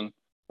Claxton.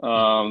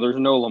 There's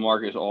no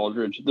LaMarcus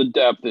Aldridge. The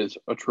depth is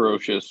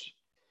atrocious.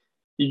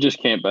 You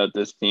just can't bet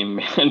this team,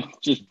 man.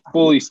 Just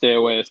fully stay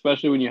away,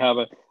 especially when you have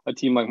a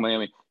team like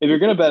Miami. If you're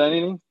gonna bet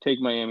anything,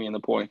 take Miami in the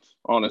points.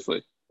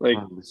 Honestly,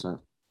 100%.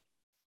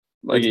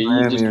 You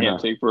Miami just or can't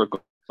not. take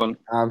Brooklyn.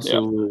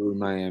 Absolutely, yeah.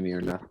 Miami or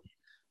not.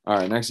 All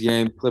right, next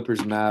game, Clippers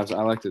Mavs.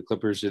 I like the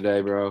Clippers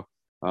today, bro.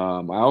 I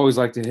always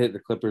like to hit the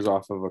Clippers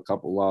off of a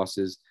couple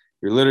losses.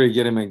 You're literally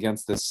getting them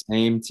against the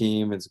same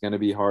team. It's going to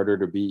be harder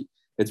to beat.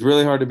 It's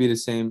really hard to beat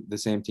the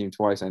same team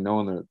twice. I know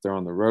when they're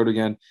on the road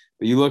again,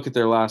 but you look at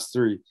their last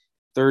three.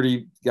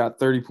 30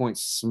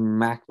 points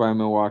smacked by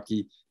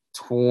Milwaukee,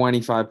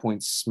 25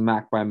 points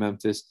smacked by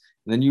Memphis,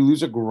 and then you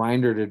lose a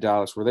grinder to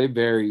Dallas where they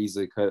very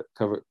easily could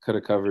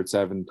have covered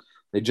 7.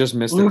 They just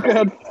missed. Luka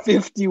had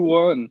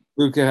 51.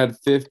 Luka had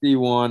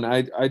 51.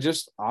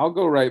 I'll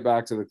go right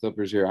back to the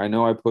Clippers here. I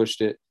know I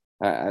pushed it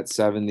at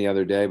 7 the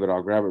other day, but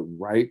I'll grab it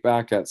right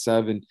back at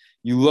 7.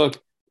 You look,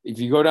 if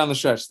you go down the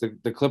stretch,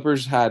 the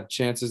Clippers had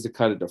chances to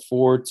cut it to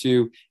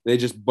 4-2. They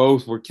just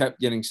both kept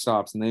getting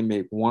stops, and they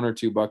make 1 or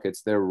 2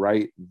 buckets. They're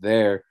right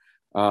there.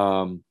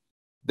 I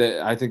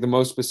think the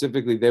most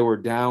specifically, they were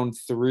down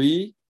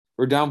 3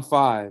 or down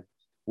 5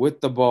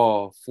 with the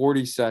ball,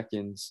 40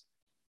 seconds,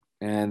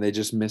 and they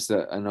just missed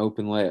an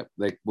open layup.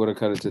 They would have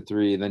cut it to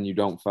 3, then you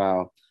don't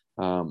foul.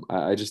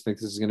 I just think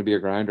this is going to be a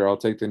grinder. I'll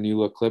take the new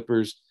look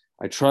Clippers.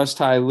 I trust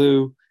Ty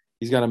Lue.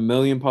 He's got a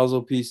million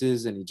puzzle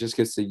pieces, and he just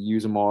gets to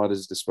use them all at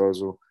his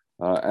disposal.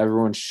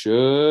 Everyone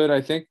should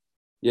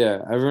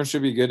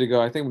be good to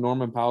go. I think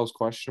Norman Powell's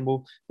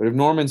questionable, but if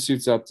Norman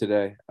suits up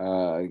today,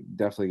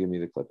 definitely give me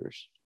the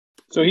Clippers.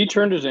 So he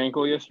turned his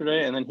ankle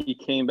yesterday, and then he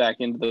came back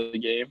into the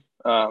game.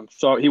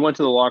 So he went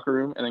to the locker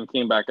room and then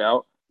came back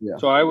out. Yeah.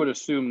 So I would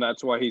assume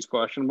that's why he's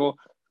questionable.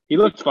 He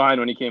looked fine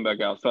when he came back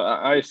out, so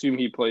I assume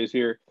he plays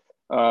here.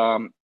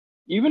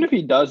 Even if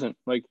he doesn't,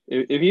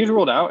 if he's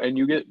ruled out and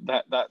you get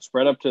that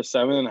spread up to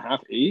 7.5,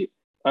 8,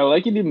 I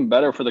like it even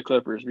better for the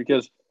Clippers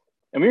because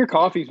Amir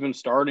Coffey's been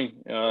starting.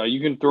 You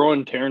can throw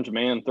in Terrence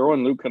Mann, throw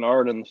in Luke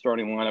Kennard in the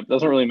starting lineup.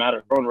 Doesn't really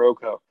matter. Throw in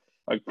Rocco.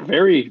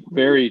 Very,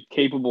 very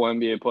capable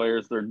NBA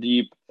players. They're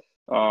deep.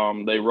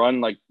 They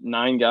run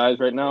 9 guys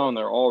right now, and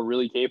they're all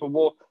really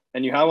capable.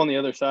 And you have on the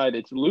other side,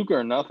 it's Luka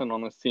or nothing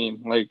on this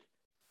team.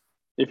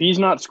 If he's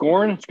not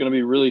scoring, it's going to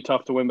be really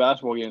tough to win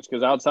basketball games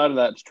because outside of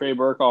that, it's Trey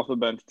Burke off the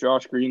bench,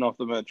 Josh Green off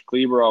the bench,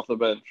 Kleber off the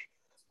bench,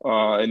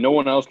 and no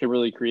one else can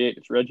really create.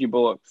 It's Reggie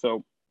Bullock.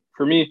 So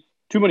for me,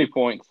 too many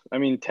points. I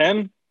mean,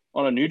 10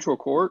 on a neutral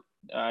court.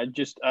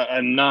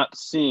 I'm not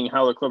seeing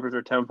how the Clippers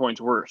are 10 points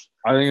worse.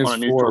 I think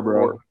it's 4, bro.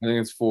 Court. I think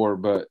it's 4,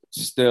 but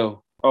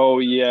still. Oh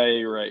yeah,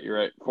 you're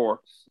right. 4.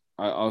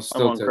 I'll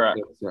still take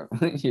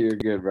it. You're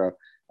good, bro.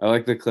 I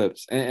like the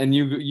Clips, and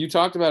you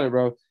talked about it,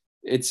 bro.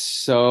 It's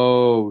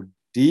so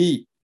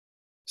deep,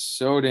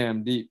 so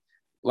damn deep.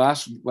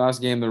 Last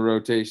game, the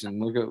rotation.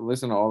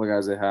 Listen to all the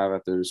guys they have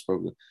at their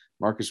disposal: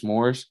 Marcus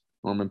Morris,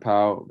 Norman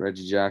Powell,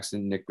 Reggie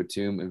Jackson, Nick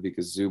Batum,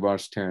 Ivica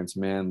Zubac, Terrence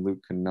Mann,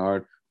 Luke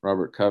Kennard,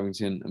 Robert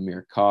Covington,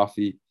 Amir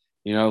Coffey.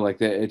 That.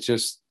 It's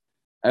just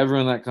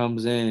everyone that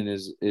comes in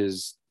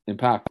is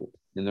impactful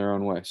in their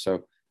own way.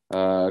 So.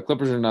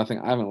 Clippers are nothing.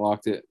 I haven't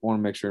locked it. Want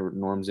to make sure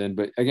Norm's in.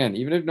 But again,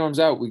 even if Norm's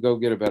out, we go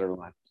get a better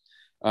line.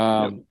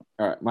 All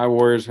right. My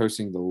Warriors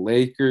hosting the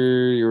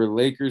Lakers. Your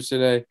Lakers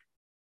today.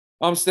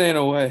 I'm staying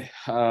away.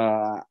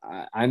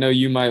 I know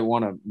you might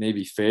want to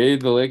maybe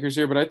fade the Lakers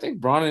here, but I think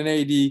Bron and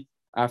AD,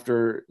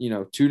 after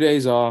 2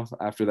 days off,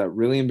 after that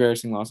really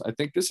embarrassing loss, I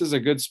think this is a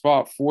good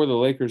spot for the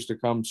Lakers to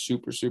come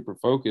super, super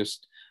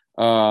focused.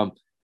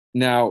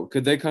 Now,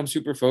 could they come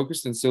super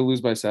focused and still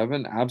lose by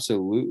 7?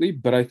 Absolutely.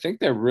 But I think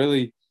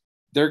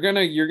you're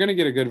gonna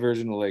get a good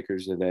version of the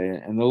Lakers today,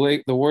 and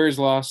the Warriors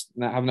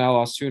have now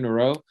lost 2 in a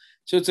row,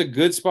 so it's a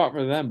good spot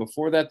for them.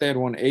 Before that, they had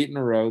won 8 in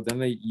a row.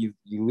 Then you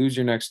lose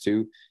your next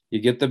 2, you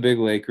get the big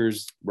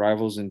Lakers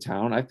rivals in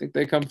town. I think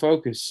they come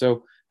focused.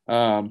 So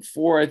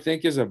 4, I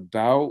think, is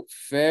about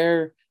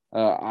fair.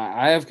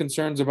 I have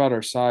concerns about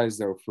our size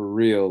though, for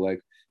real.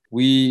 Like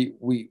we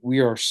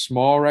are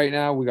small right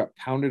now. We got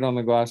pounded on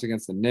the glass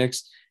against the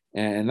Knicks,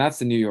 and that's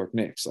the New York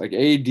Knicks. Like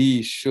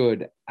AD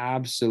should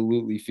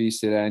absolutely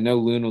feast it. I know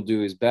Loon will do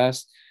his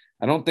best.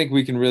 I don't think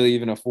we can really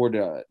even afford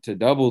to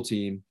double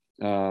team.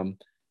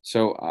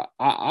 So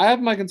I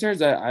have my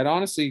concerns.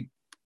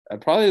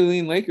 I'd probably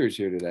lean Lakers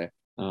here today,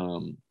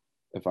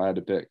 if I had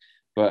to pick.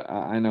 But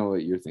I know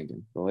what you're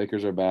thinking. The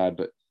Lakers are bad,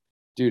 but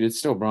dude, it's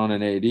still Bron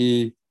and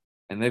AD,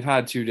 and they've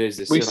had 2 days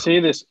to We sit say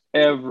this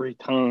every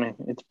time.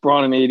 It's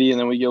Braun and AD, and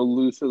then we go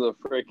lose to the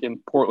freaking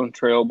Portland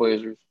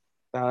Trailblazers.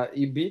 on.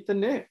 You beat the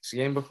Knicks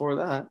game before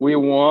that.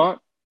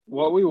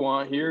 What we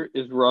want here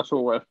is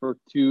Russell Westbrook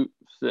to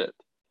sit.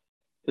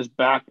 His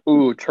back,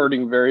 it's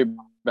hurting very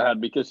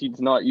bad because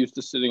he's not used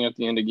to sitting at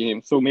the end of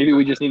games. So maybe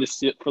we just need to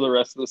sit for the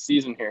rest of the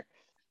season here.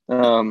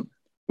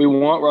 We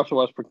want Russell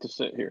Westbrook to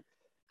sit here.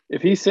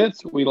 If he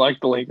sits, we like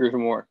the Lakers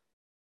more.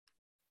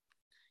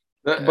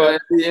 But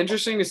it'd be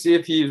interesting to see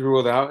if he's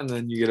ruled out, and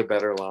then you get a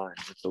better line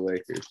with the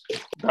Lakers.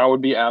 That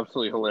would be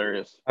absolutely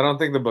hilarious. I don't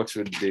think the Bucks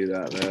would do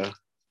that though.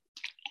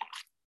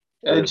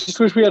 I just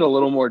wish we had a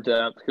little more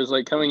depth because,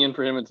 like, coming in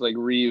for him, it's like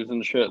Reeves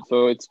and shit.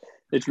 So it's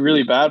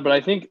really bad. But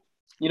I think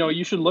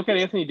you should look at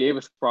Anthony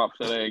Davis props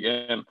today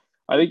again.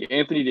 I think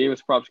Anthony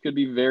Davis props could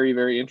be very,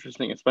 very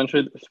interesting,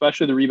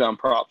 especially the rebound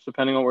props,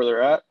 depending on where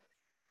they're at.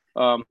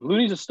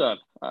 Looney's a stud.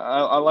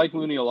 I like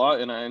Looney a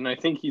lot, and I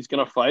think he's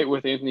going to fight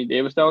with Anthony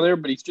Davis down there,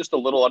 but he's just a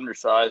little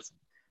undersized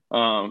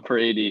for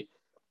AD.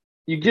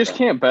 You just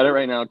can't bet it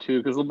right now,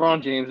 too, because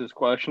LeBron James is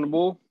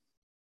questionable.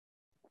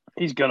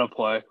 He's going to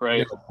play,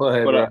 right?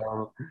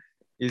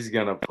 He's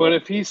going to play. But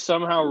if he's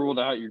somehow ruled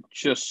out, you're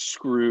just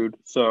screwed.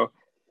 So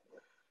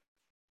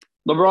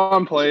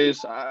LeBron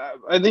plays.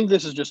 I think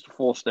this is just a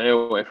full stay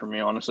away from me,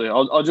 honestly.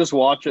 I'll just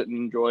watch it and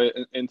enjoy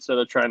it instead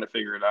of trying to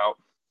figure it out.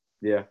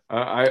 Yeah,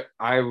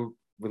 I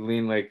would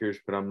lean Lakers,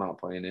 but I'm not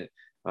playing it.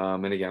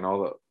 And again,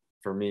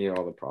 for me,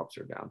 all the props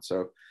are down. So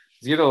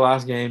let's get to the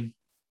last game,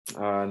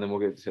 and then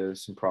we'll get to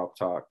some prop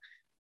talk.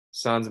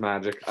 Suns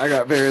Magic. I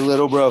got very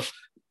little, bro.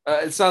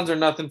 Suns are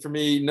nothing for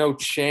me. No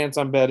chance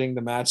I'm betting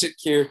the Magic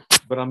here,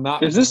 but I'm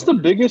not. Is this the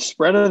biggest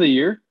spread of the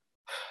year?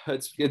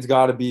 It's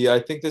got to be. I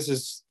think this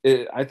is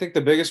it. I think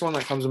the biggest one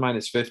that comes to mind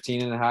is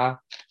 15.5.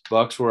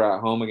 Bucks were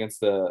at home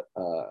against the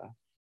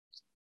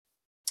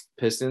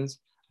Pistons.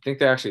 I think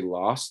they actually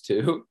lost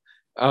too.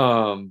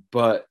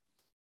 But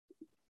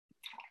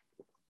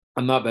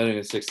I'm not betting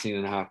a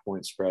 16.5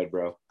 point spread,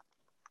 bro.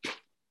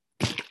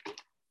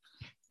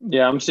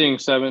 Yeah, I'm seeing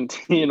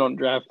 17 on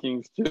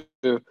DraftKings too.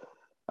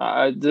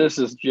 This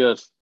is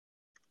just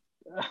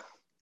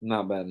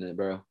not betting it,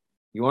 bro.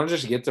 You want to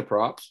just get to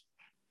props?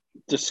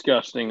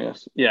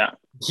 Disgustingness. Yeah.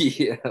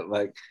 Yeah,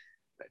 like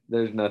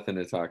there's nothing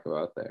to talk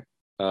about there.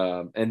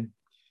 And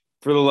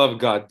for the love of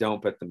God,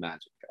 don't bet the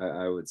Magic.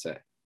 I would say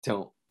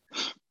don't.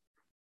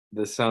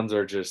 The Suns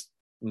are just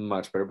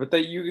much better, but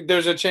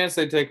there's a chance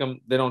they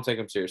don't take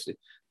them seriously.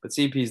 But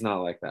CP's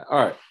not like that.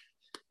 All right,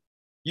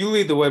 you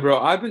lead the way, bro.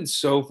 I've been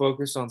so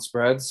focused on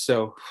spreads,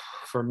 so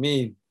for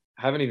me,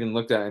 I haven't even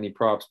looked at any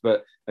props.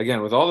 But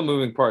again, with all the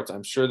moving parts,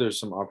 I'm sure there's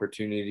some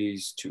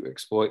opportunities to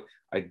exploit.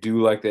 I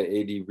do like the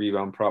AD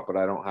rebound prop, but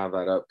I don't have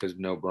that up because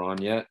no Bron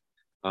yet.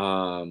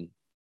 I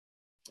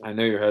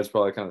know your head's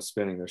probably kind of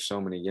spinning. There's so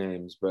many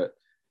games, but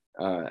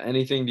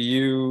anything do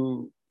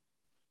you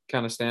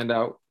kind of stand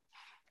out?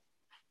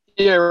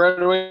 Yeah, right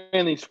away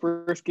in these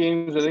first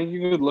games, I think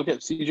you could look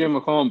at CJ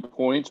McCollum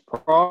points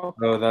prop.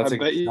 Oh, that's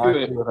exactly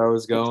what I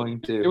was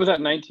going to. It was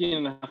at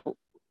 19 and a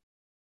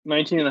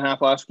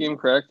half last game,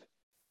 correct?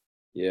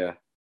 Yeah.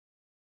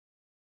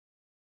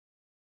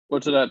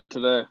 What's it at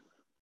today?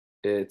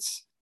 It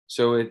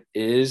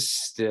is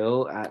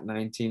still at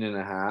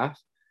 19.5,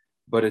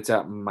 but it's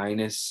at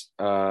minus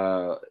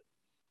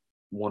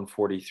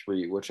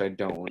 143, which I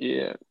don't.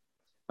 Yeah.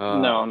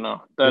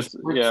 No. That's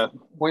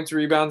Points,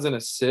 rebounds, and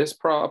assist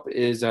prop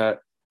is at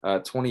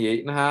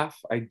 28.5.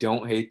 I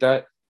don't hate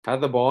that.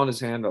 Had the ball in his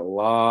hand a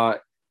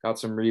lot, got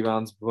some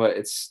rebounds, but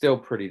it's still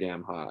pretty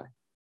damn high.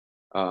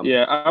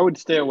 Yeah, I would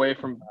stay away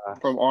from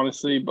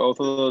honestly both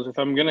of those. If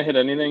I'm gonna hit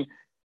anything,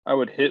 I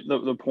would hit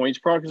the points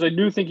prop because I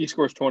do think he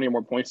scores 20 or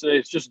more points today.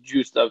 It's just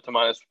juiced up to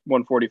minus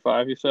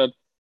 145. You said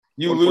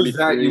you lose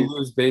that, you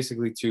lose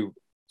basically two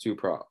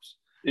props.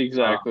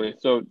 Exactly.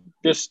 So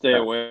just stay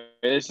away.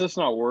 It's just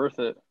not worth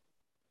it.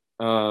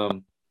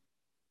 Damn,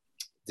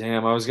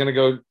 I was gonna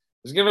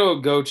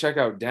go check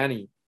out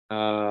Denny.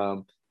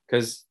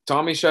 Because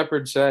Tommy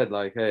Shepard said,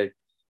 like, hey,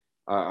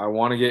 I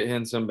want to get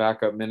him some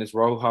backup minutes.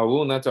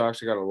 Raul Neto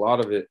actually got a lot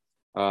of it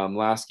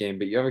last game,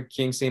 but you have a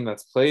Kings team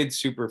that's played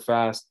super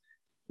fast.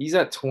 He's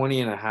at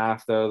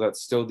 20.5 though.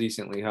 That's still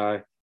decently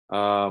high.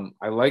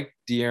 I like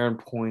De'Aaron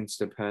points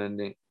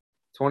depending.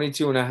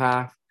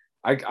 22.5.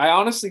 I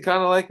honestly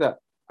kind of like that.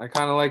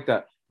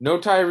 No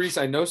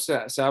Tyrese. I know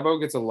Sabo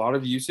gets a lot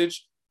of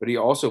usage, but he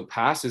also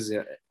passes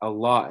it a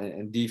lot.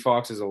 And D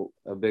Fox is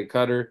a big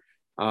cutter.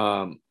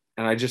 And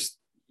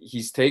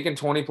he's taken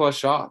 20 plus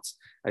shots.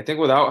 I think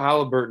without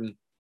Halliburton,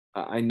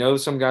 I know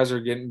some guys are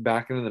getting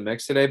back into the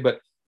mix today, but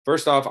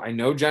first off, I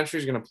know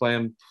Gentry's going to play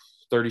him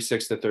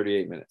 36 to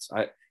 38 minutes.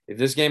 If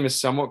this game is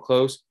somewhat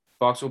close,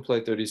 Fox will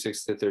play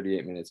 36 to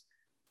 38 minutes.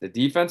 The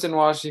defense in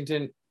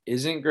Washington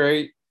isn't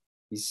great.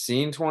 He's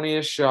seen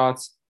 20-ish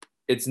shots.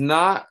 It's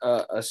not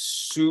a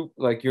soup,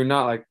 like you're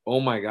not like, oh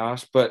my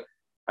gosh, but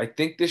I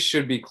think this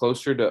should be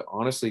closer to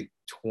honestly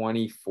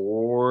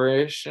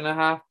 24-ish and a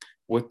half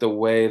with the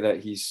way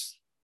that he's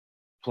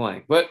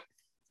playing. But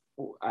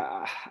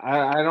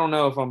I don't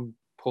know if I'm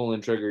pulling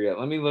trigger yet.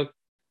 Let me look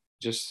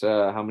just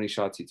how many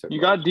shots he took.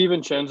 You got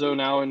DiVincenzo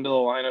now into the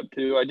lineup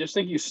too. I just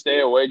think you stay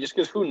away just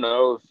because who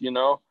knows, you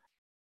know?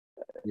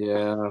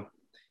 Yeah.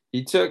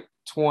 He took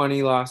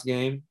 20 last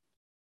game,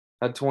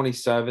 had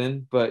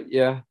 27, but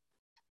yeah,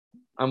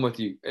 I'm with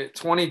you.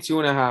 22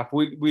 and a half.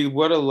 We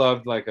would have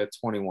loved like a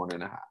 21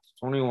 and a half.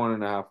 21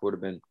 and a half would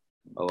have been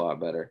a lot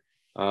better.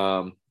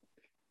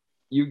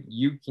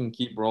 You can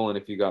keep rolling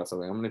if you got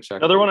something. I'm going to check.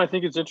 Another one I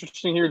think is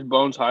interesting here is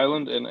Bones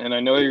Hyland. And I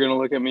know you're going to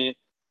look at me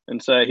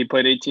and say he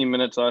played 18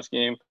 minutes last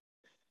game.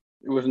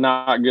 It was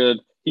not good.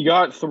 He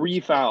got 3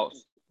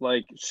 fouls,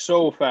 like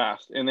so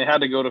fast, and they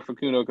had to go to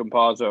Facundo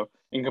Campazzo.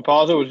 And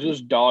Campazzo was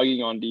just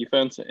dogging on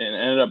defense and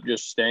ended up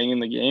just staying in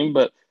the game.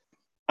 But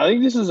I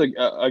think this is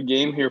a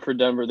game here for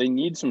Denver. They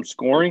need some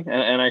scoring,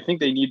 and I think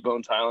they need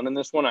Bones Hyland in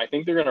this one. I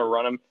think they're going to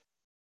run him,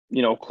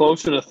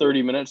 closer to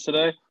 30 minutes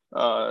today.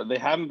 They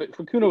haven't. But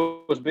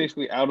Facundo was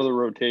basically out of the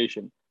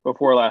rotation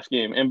before last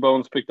game, and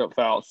Bones picked up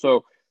fouls.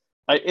 So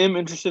I am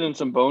interested in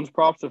some Bones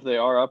props if they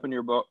are up in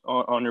your book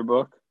on your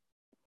book.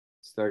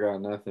 Still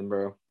got nothing,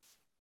 bro.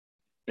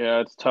 Yeah,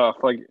 it's tough.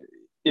 Like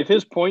if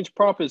his points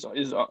prop is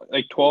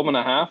like 12 and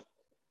a half,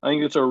 I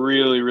think it's a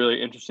really,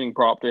 really interesting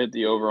prop to hit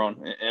the over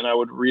on, and I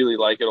would really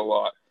like it a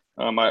lot.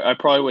 I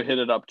probably would hit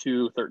it up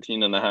to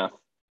 13 and a half.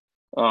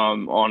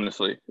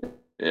 Honestly,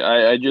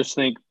 I just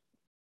think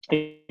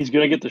he's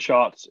going to get the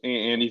shots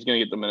and he's going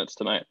to get the minutes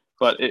tonight.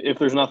 But if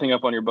there's nothing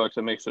up on your books,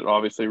 it makes it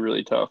obviously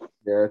really tough.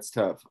 Yeah, it's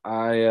tough.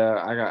 I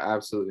got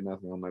absolutely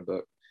nothing on my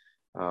book.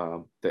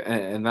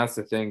 And that's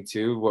the thing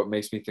too. What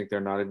makes me think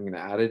they're not even going to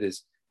add it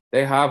is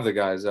they have the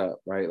guys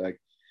up, right? Like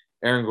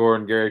Aaron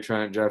Gordon, Gary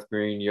Trent, Jeff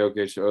Green,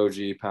 Jokic,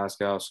 OG,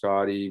 Pascal,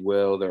 Scotty,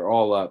 Will, they're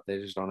all up. They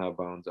just don't have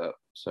Bones up.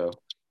 So,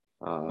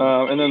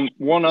 and then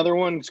one other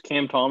one is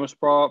Cam Thomas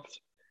props.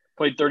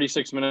 Played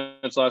 36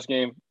 minutes last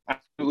game.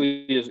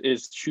 Absolutely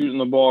is shooting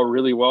the ball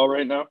really well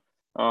right now.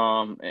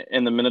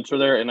 And the minutes are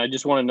there. And I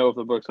just want to know if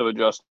the books have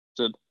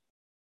adjusted.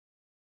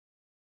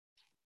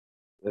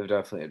 they've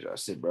definitely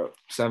adjusted, bro.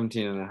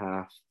 17 and a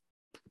half.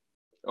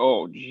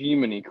 Oh,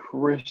 Jiminy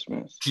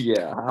Christmas.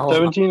 Yeah.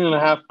 17 and a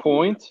half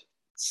points?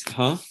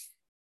 Huh?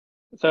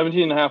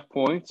 17 and a half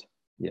points?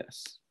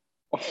 Yes.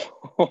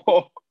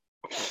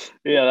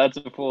 Yeah, that's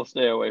a full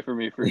stay away for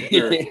me for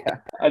sure. Yeah.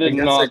 I did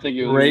not think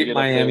it was great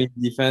Miami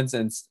defense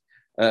and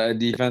a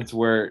defense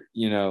where,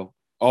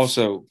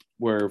 also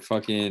where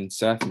fucking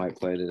Seth might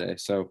play today.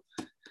 So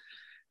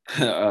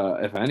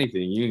if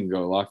anything, you can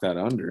go lock that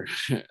under.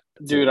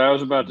 Dude, I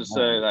was about to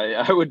say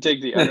that I would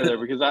take the under there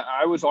because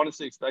I was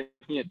honestly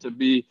expecting it to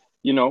be,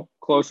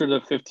 closer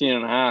to 15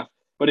 and a half.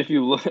 But if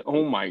you look,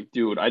 oh my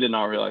dude, I did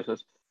not realize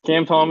this.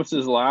 Cam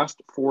Thomas's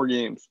last 4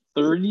 games,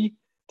 30,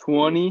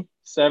 20,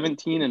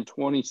 17, and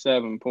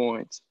 27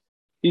 points.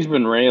 He's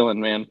been railing,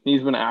 man.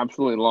 He's been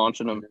absolutely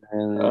launching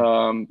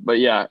them. But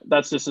yeah,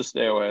 that's just a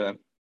stay away then.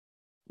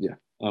 Yeah,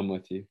 I'm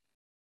with you.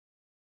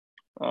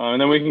 And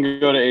then we can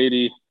go to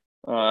 80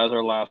 as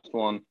our last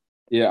one.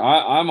 Yeah,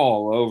 I'm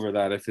all over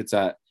that. If it's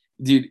at,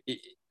 dude,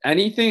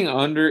 anything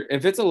under,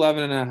 if it's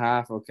 11 and a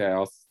half, okay,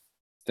 I'll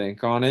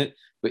think on it.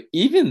 But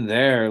even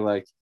there,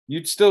 like,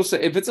 you'd still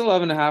say, if it's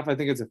 11 and a half, I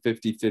think it's a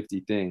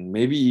 50-50 thing.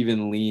 Maybe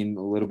even lean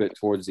a little bit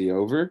towards the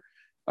over.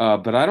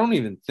 But I don't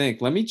even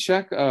think. Let me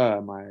check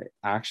my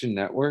Action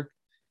Network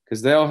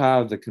because they'll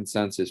have the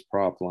consensus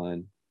prop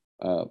line.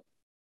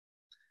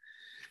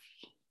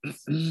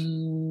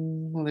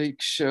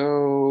 Lake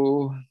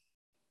Show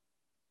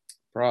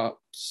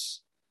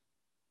props.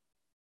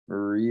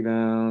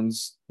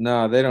 Rebounds.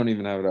 No, they don't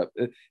even have it up.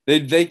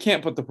 They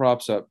can't put the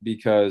props up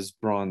because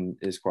Braun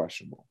is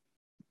questionable.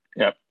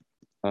 Yep.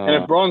 And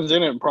if Braun's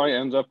in it probably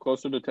ends up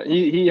closer to 10.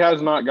 He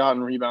has not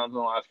gotten rebounds in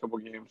the last couple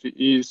of games.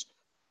 He's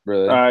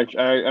really.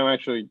 I'm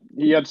actually.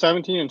 He had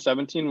 17 and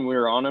 17 when we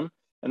were on him,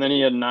 and then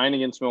he had 9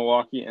 against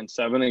Milwaukee and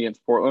 7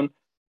 against Portland.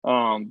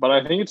 But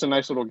I think it's a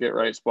nice little get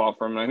right spot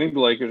for him. And I think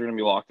the Lakers are going to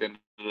be locked in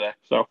today.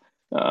 So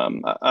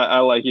I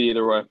like it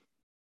either way.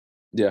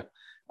 Yeah,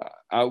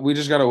 we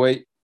just gotta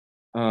wait.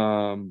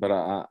 But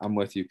I'm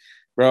with you,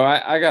 bro.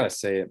 I gotta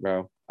say it,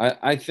 bro.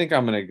 I think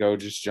I'm gonna go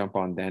just jump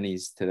on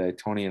Denny's today,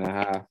 20 and a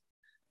half.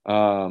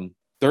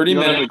 30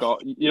 minutes.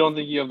 You don't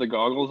think you have the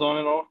goggles on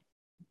at all?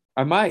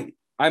 I might,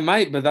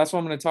 but that's why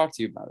I'm going to talk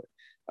to you about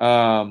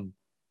it.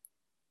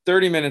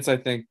 30 minutes, I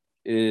think,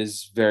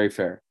 is very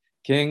fair.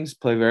 Kings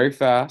play very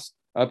fast,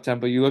 up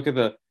tempo. You look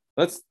at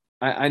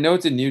I know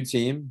it's a new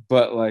team,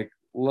 but like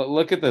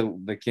look at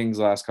the Kings'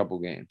 last couple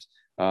games.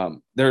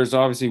 There's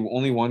obviously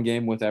only one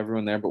game with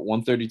everyone there, but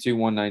 132,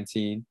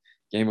 119.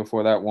 Game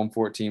before that,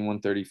 114,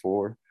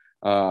 134.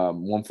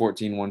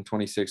 114,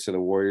 126 to the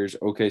Warriors.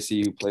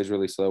 OKC, who plays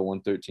really slow,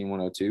 113,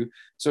 102.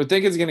 So I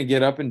think it's going to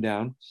get up and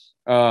down.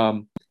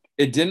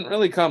 It didn't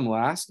really come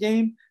last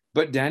game,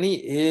 but Denny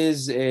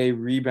is a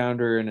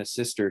rebounder and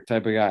assister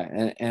type of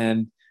guy.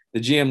 And the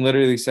GM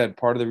literally said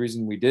part of the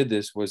reason we did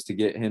this was to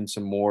get him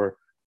some more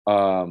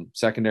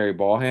secondary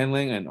ball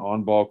handling and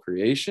on-ball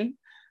creation.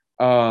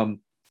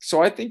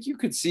 So I think you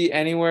could see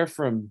anywhere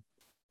from –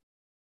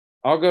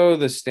 I'll go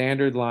the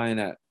standard line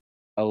at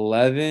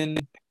 11,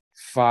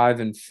 5,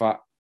 and 5.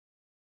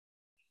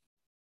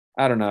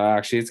 I don't know,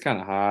 actually. It's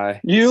kind of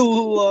high.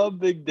 You love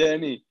Big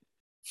Denny.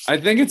 I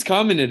think it's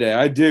coming today.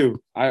 I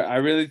do. I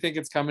really think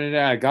it's coming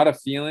today. I got a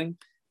feeling.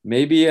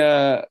 Maybe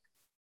yeah.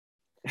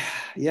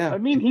 I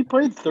mean, he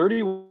played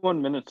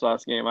 31 minutes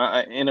last game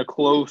in a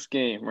close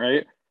game,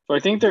 right? So I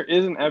think there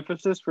is an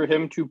emphasis for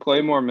him to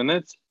play more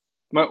minutes.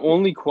 My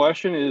only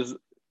question is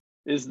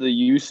the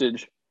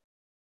usage.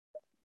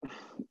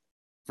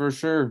 For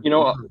sure.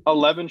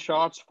 11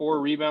 shots,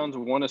 4 rebounds,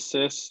 1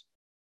 assist.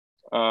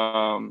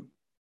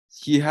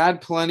 He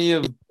had plenty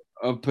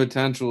of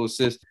potential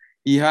assists.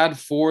 He had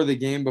 4 the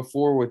game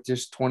before with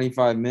just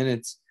 25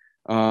 minutes.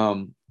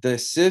 The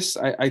assists,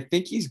 I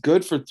think he's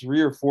good for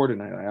 3 or 4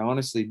 tonight. I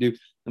honestly do.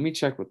 Let me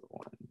check with the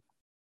line.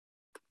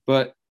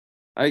 But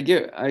I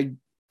get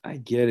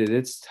it.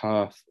 It's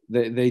tough.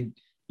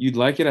 You'd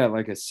like it at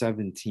like a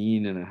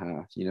 17 and a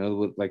half,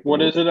 with like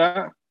what is it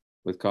at?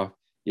 With Coffee.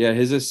 Yeah,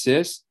 his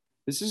assist.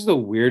 This is the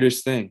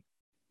weirdest thing.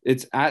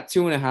 It's at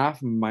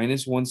 2.5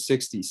 minus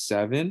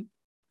 167,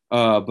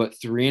 but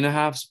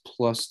 3.5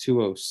 plus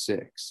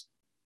 206.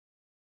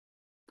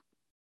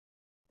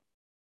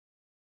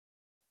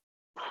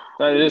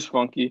 That is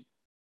funky.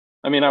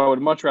 I mean, I would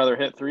much rather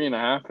hit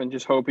 3.5 and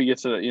just hope he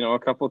gets a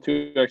couple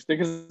 2x,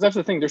 because that's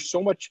the thing. There's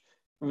so much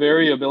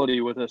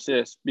variability with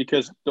assists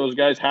because those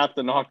guys have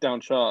to knock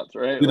down shots,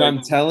 right? Dude,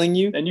 I'm telling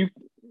you, and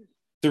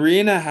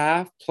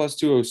 3.5 plus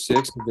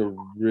 206 is a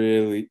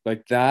really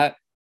that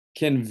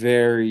can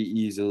very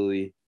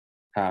easily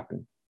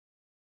happen.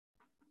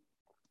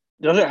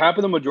 Does it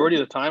happen the majority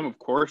of the time? Of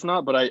course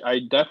not, but I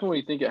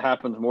definitely think it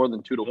happens more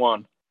than 2 to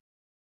 1.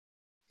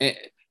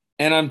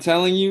 And I'm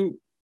telling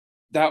you,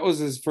 that was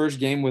his first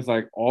game with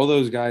all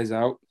those guys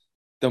out.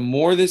 The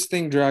more this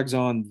thing drags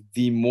on,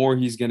 the more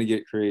he's going to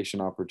get creation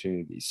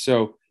opportunities.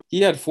 So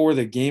he had 4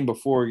 the game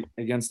before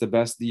against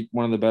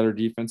one of the better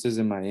defenses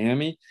in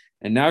Miami.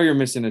 And now you're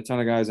missing a ton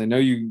of guys. I know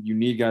you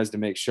need guys to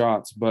make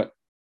shots, but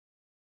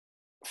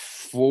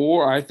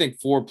 4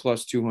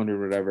 plus 200,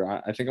 whatever.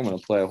 I think I'm going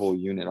to play a whole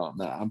unit on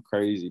that. I'm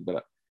crazy,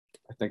 but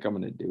I think I'm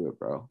going to do it,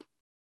 bro.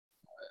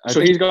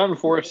 He's gotten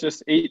 4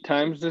 assists 8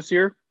 times this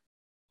year?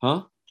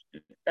 Huh?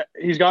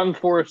 He's gotten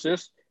 4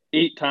 assists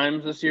 8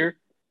 times this year.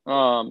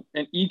 And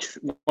each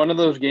one of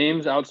those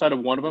games, outside of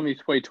one of them,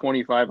 he's played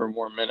 25 or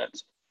more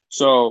minutes.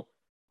 So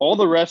all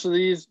the rest of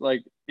these,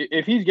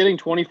 if he's getting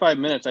 25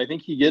 minutes, I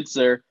think he gets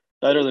there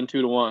better than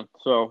 2 to 1.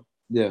 So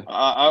yeah,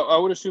 I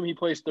would assume he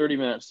plays 30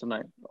 minutes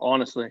tonight,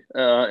 honestly.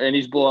 And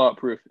he's blowout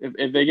proof.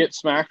 If they get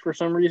smacked for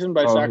some reason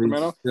by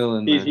Sacramento,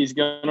 he's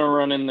gonna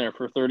run in there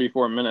for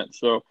 34 minutes.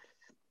 So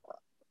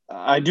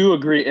I do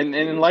agree.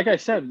 And like I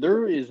said,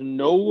 there is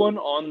no one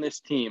on this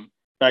team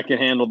that can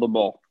handle the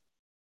ball.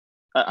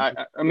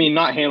 I mean,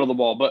 not handle the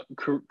ball, but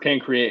can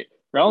create.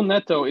 Raul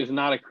Neto is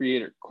not a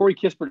creator. Corey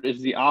Kispert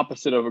is the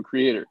opposite of a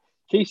creator.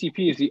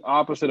 KCP is the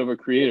opposite of a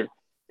creator.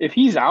 If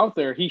he's out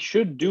there, he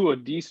should do a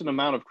decent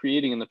amount of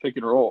creating in the pick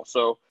and roll.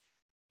 So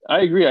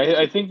I agree.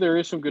 I think there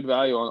is some good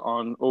value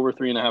on over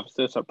 3.5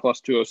 assists at plus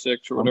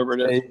 206 or whatever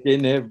it is.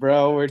 Taking it,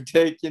 bro. We're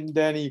taking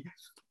Denny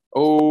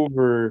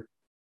over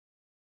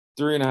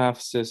 3.5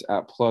 assists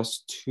at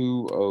plus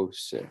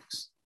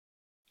 206.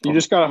 You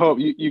just gotta hope.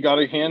 You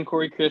gotta hand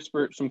Corey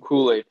Kispert some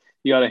Kool-Aid.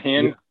 You gotta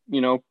hand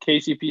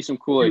KCP some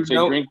Kool-Aid. Say,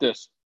 drink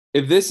this.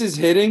 If this is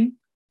hitting,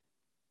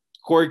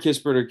 Corey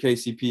Kispert or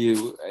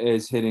KCP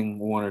is hitting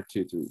 1 or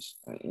 2 threes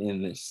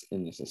in this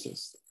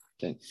assist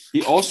thing.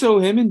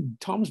 Him and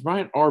Thomas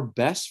Bryant are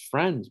best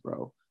friends,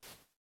 bro.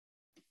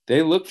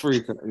 They look for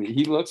each other.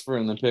 He looks for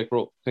in the pick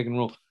and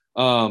roll.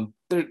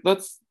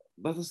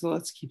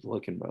 Let's keep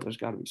looking, bro. There's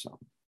got to be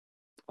something.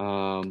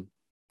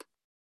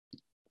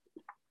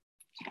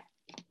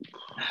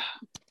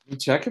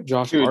 Check if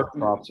Josh Hart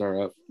props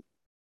are up.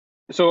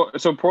 So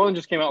Portland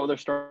just came out with their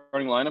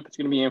starting lineup. It's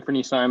going to be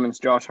Anthony Simons,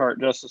 Josh Hart,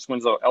 Justice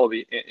Winslow,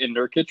 Ellaby, and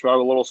Nurkic, who I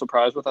was a little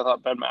surprised with. I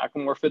thought Ben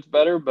McLemore fits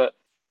better, but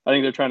I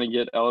think they're trying to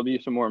get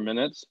Ellaby some more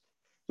minutes.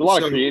 There's a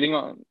lot of creating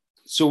on.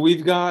 So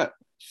we've got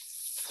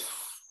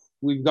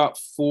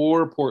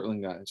 4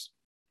 Portland guys.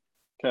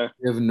 Okay.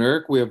 We have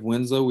Nurk, we have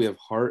Winslow, we have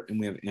Hart, and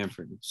we have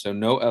Anthony. So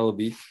no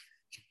Ellaby.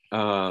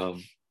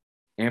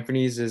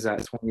 Anthony's is at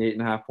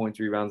 28.5 points,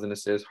 rebounds, and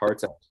assists.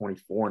 Hart's at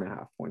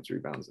 24.5 points,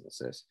 rebounds, and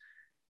assists.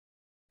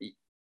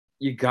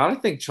 You got to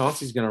think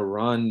Chauncey's going to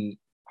run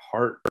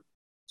Hart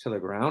to the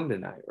ground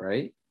tonight,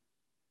 right?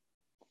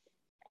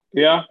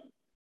 Yeah.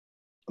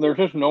 There's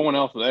just no one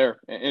else there.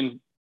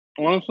 And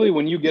honestly,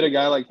 when you get a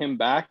guy like him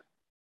back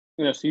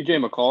in a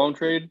CJ McCollum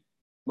trade,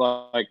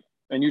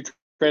 and you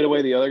trade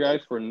away the other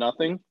guys for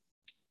nothing,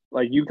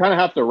 like you kind of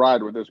have to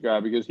ride with this guy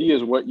because he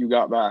is what you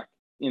got back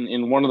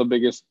in one of the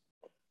biggest,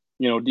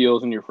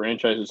 deals in your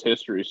franchise's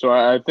history. So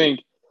I think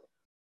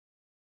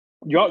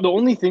the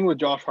only thing with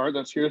Josh Hart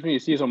that scares me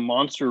is he's a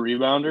monster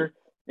rebounder,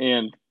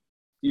 and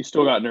you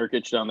still got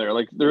Nurkic down there.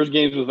 Like there's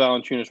games with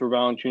Valanciunas where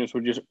Valanciunas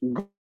would just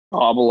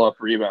gobble up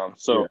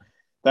rebounds. So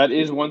that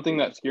is one thing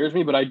that scares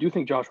me. But I do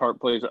think Josh Hart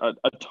plays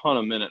a ton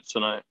of minutes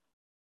tonight.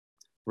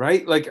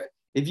 Right? Like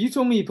if you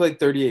told me he played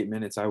 38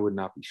 minutes, I would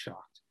not be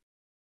shocked.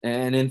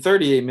 And in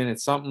 38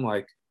 minutes, something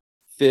like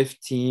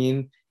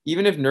 15,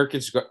 even if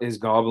Nurkic is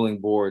gobbling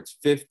boards,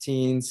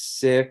 15,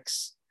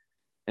 6,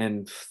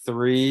 and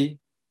 3.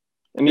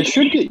 And he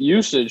should get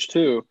usage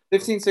too.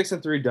 15, 6,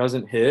 and 3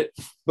 doesn't hit,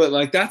 but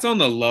like that's on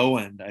the low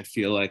end, I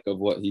feel like, of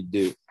what he'd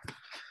do.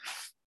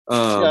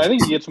 I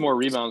think he gets more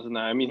rebounds than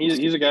that. I mean,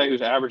 he's a guy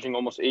who's averaging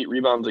almost 8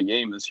 rebounds a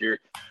game this year.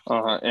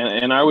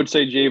 And I would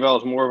say J-Val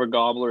is more of a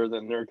gobbler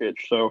than Nurkic.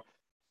 So,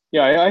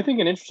 yeah, I think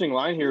an interesting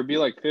line here would be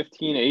like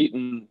 15, 8,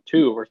 and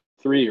 2 or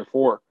 3 or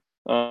 4,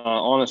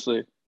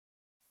 honestly.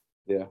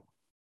 Yeah.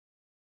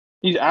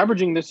 He's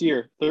averaging this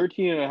year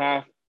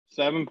 13.5,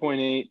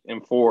 7.8,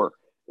 and 4.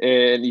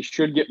 And he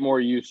should get more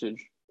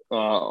usage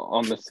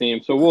on this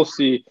team. So we'll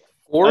see.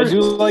 I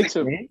do like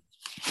to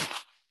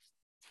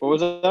 – what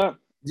was that?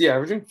 Yeah,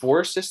 averaging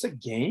 4 assists a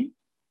game?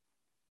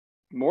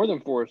 More than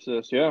 4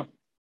 assists, yeah.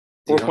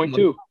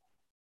 4.2.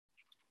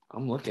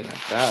 I'm looking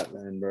at that,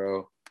 then,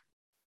 bro.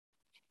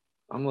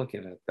 I'm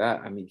looking at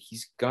that. I mean,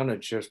 he's going to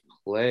just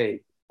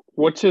play.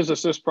 What's his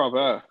assist prop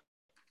at?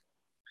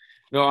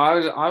 No,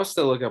 I was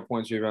still looking at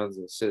points, rebounds,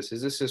 and assists.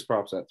 His assist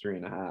prop's at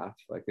 3.5.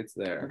 Like, it's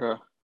there.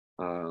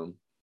 Okay.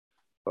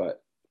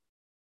 But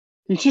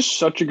he's just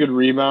such a good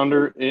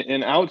rebounder.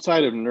 And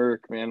outside of Nurk,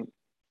 man,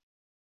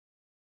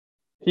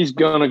 he's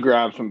going to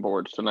grab some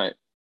boards tonight.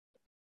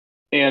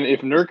 And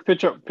if Nurk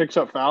picks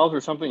up fouls or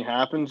something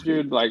happens,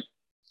 dude, like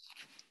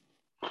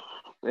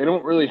they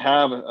don't really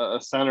have a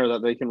center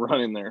that they can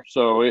run in there.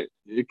 So it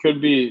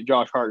could be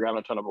Josh Hart grabbing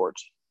a ton of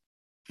boards.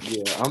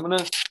 Yeah, I'm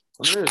gonna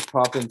just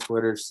pop in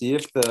Twitter, see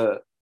if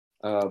the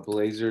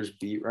Blazers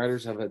beat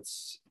writers have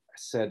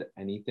said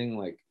anything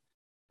like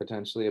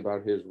potentially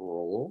about his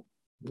role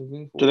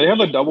moving forward. Do they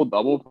have a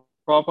double-double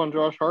prop on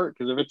Josh Hart?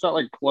 Because if it's at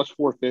like plus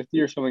 450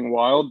 or something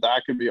wild,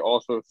 that could be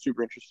also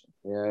super interesting.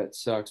 Yeah, it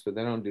sucks, but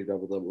they don't do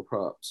double-double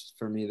props.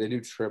 For me, they do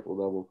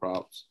triple-double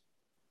props.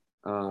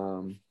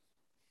 I'm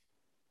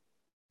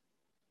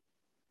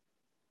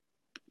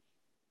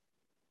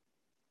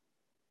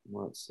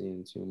not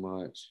seeing too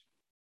much.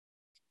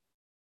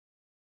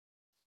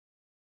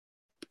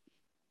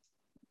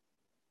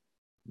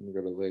 Let me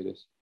go to the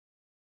latest.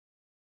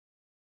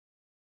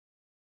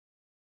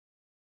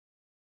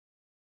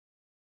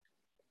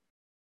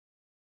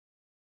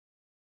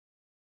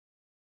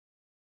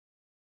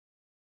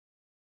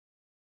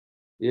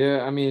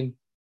 Yeah, I mean,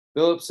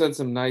 Phillips said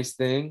some nice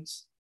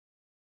things,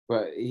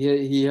 but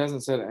he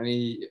hasn't said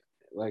any,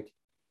 like,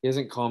 he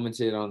hasn't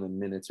commented on the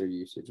minutes or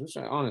usage, which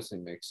honestly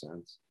makes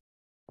sense.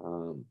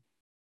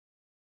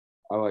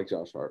 I like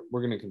Josh Hart. We're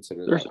going to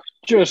consider There's that.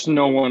 just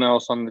no one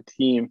else on the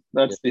team.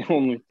 That's the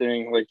only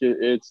thing. Like,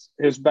 it's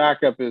his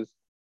backup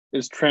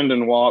is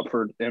Trendon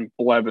Watford and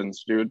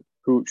Blevins, dude,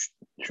 who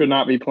should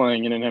not be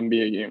playing in an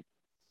NBA game.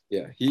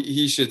 Yeah,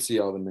 he should see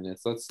all the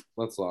minutes.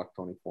 Let's lock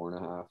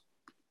 24.5.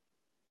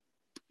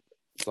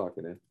 Let's lock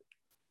it in.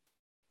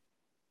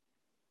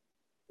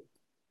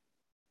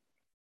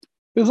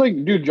 It's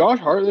like, dude, Josh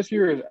Hart this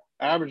year is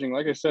averaging,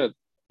 like I said,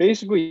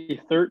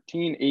 basically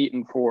 13, 8,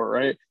 and 4,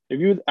 right? If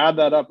you add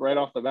that up right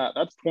off the bat,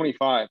 that's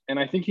 25. And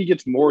I think he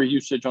gets more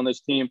usage on this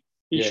team.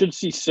 He should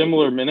see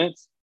similar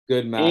minutes.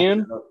 Good matchup.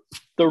 And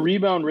the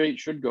rebound rate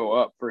should go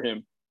up for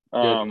him. Good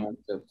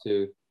matchup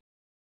too.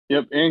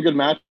 Yep, and good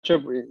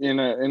matchup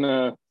in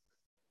a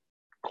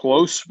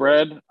close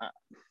spread.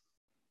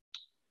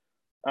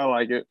 I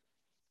like it.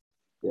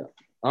 Yeah.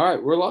 All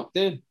right, we're locked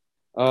in.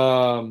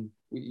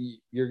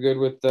 You're good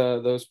with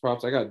those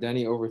props. I got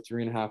Denny over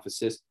 3.5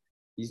 assists.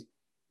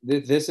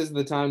 This is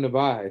the time to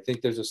buy. I think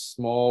there's a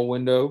small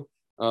window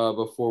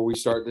before we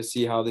start to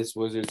see how this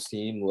Wizards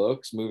team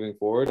looks moving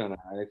forward, and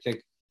I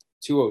think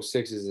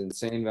 206 is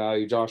insane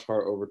value. Josh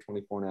Hart over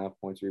 24.5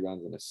 points,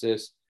 rebounds, and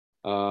assists.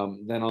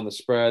 Then on the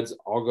spreads,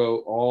 I'll go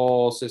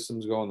all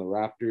systems go on the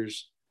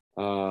Raptors.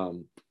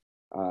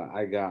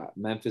 I got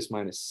Memphis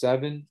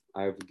 -7.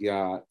 I've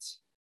got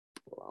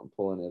I'm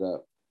pulling it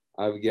up.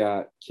 I've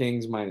got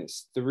Kings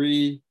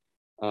 -3.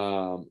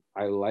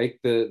 I like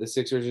the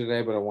Sixers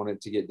today, but I want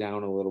it to get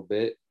down a little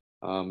bit.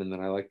 And then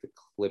I like the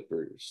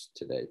Clippers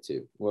today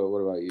too. What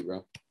about you,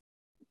 bro?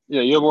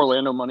 Yeah, you have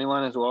Orlando money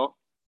line as well?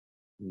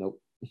 Nope.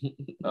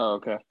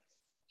 Oh, okay.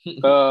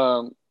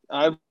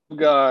 I've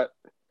got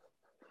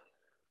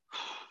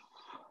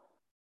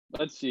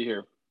let's see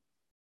here.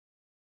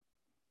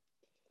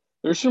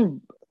 There's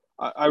some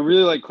I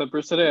really like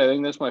Clippers today. I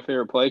think that's my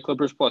favorite play.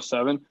 Clippers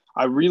 +7.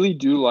 I really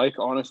do like,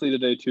 honestly,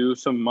 today too,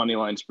 some money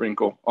line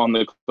sprinkle on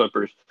the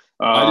Clippers.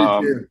 I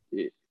do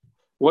too.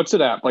 What's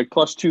it at? Like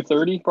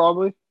 +230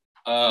 probably?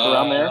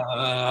 Around there?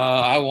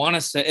 I want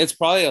to say it's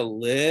probably a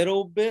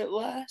little bit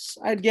less,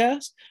 I'd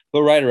guess,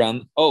 but right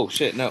around. Oh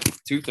shit, no,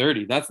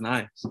 230. That's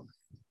nice.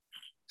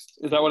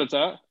 Is that what it's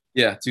at?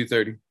 Yeah,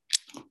 230.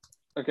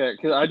 Okay,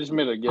 because I just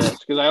made a guess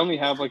because I only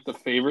have like the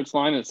favorites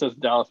line. It says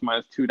Dallas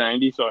minus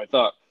 290, so I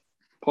thought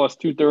plus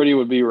 230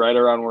 would be right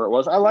around where it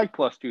was. I like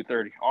plus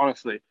 230,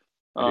 honestly.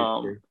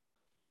 Um,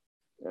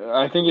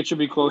 I think it should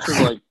be closer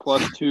to like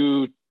plus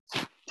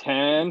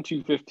 210,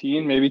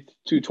 215, maybe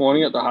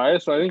 220 at the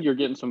highest. So I think you're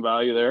getting some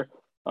value there.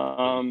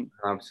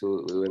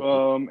 Absolutely.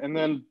 And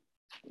then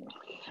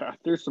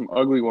there's some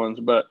ugly ones,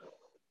 but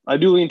I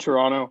do lean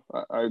Toronto.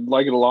 I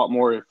like it a lot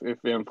more if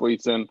Van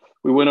Fleet's in.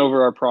 We went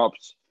over our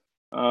props.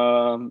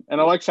 And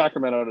I like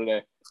Sacramento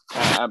today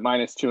at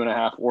minus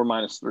 2.5 or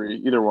minus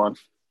 3, either one.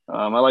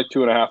 I like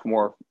 2.5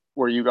 more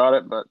where you got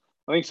it, but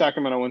I think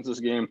Sacramento wins this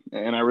game,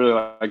 and I really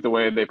like the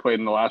way they played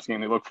in the last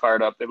game. They look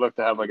fired up. They look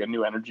to have like a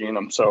new energy in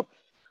them. So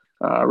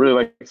I really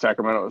like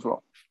Sacramento as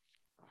well.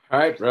 All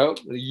right, bro.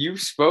 You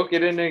spoke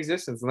it into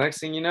existence. The next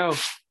thing you know,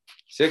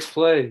 6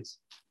 plays.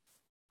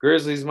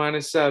 Grizzlies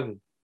minus 7.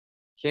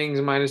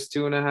 Kings minus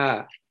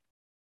 2.5.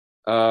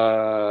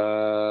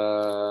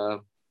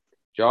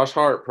 Josh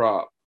Hart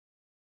prop.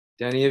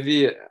 Danny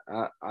Avia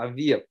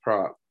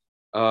prop.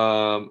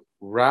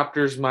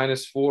 Raptors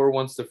minus 4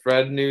 once the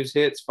Fred news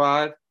hits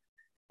 5.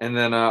 And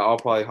then I'll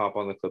probably hop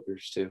on the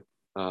Clippers too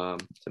to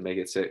make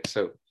it 6.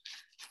 So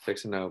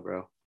 6-0,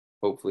 bro.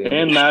 Hopefully.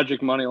 And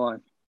Magic money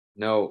line.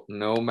 No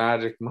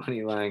Magic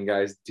money line,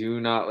 guys. Do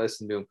not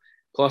listen to him.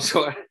 Plus,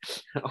 bro.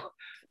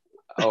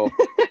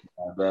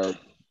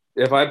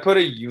 If I put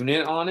a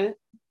unit on it,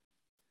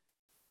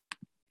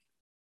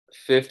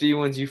 50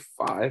 wins you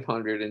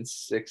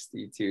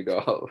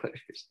 $562.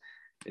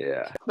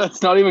 Yeah.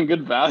 That's not even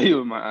good value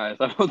in my eyes.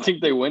 I don't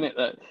think they win it.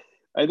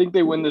 I think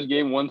they win this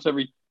game once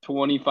every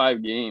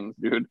 25 games,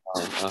 dude.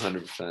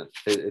 100%.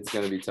 It's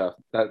going to be tough.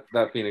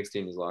 That Phoenix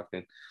team is locked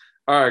in.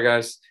 All right,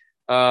 guys.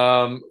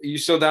 You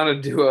still down to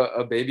do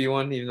a baby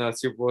one, even though it's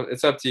Super Bowl?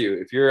 It's up to you.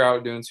 If you're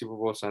out doing Super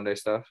Bowl Sunday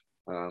stuff,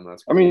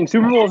 that's cool. I mean,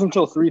 Super Bowl's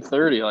until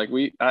 3:30. Like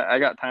I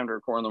got time to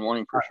record in the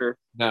morning for sure.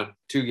 No,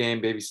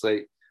 2-game baby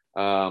slate.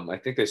 I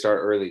think they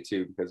start early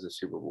too because of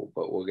Super Bowl,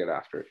 but we'll get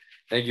after it.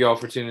 Thank you all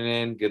for tuning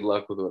in. Good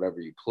luck with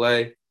whatever you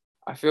play.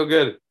 I feel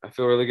good. I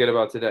feel really good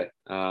about today.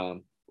 A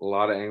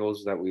lot of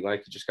angles that we like.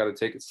 You just got to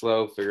take it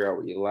slow, figure out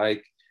what you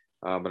like.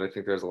 But I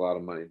think there's a lot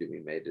of money to be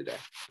made today.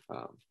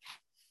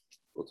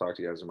 We'll talk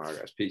to you guys tomorrow,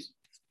 guys. Peace.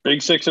 Big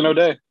 6-0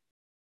 day.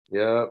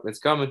 Yeah, it's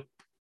coming.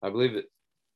 I believe it.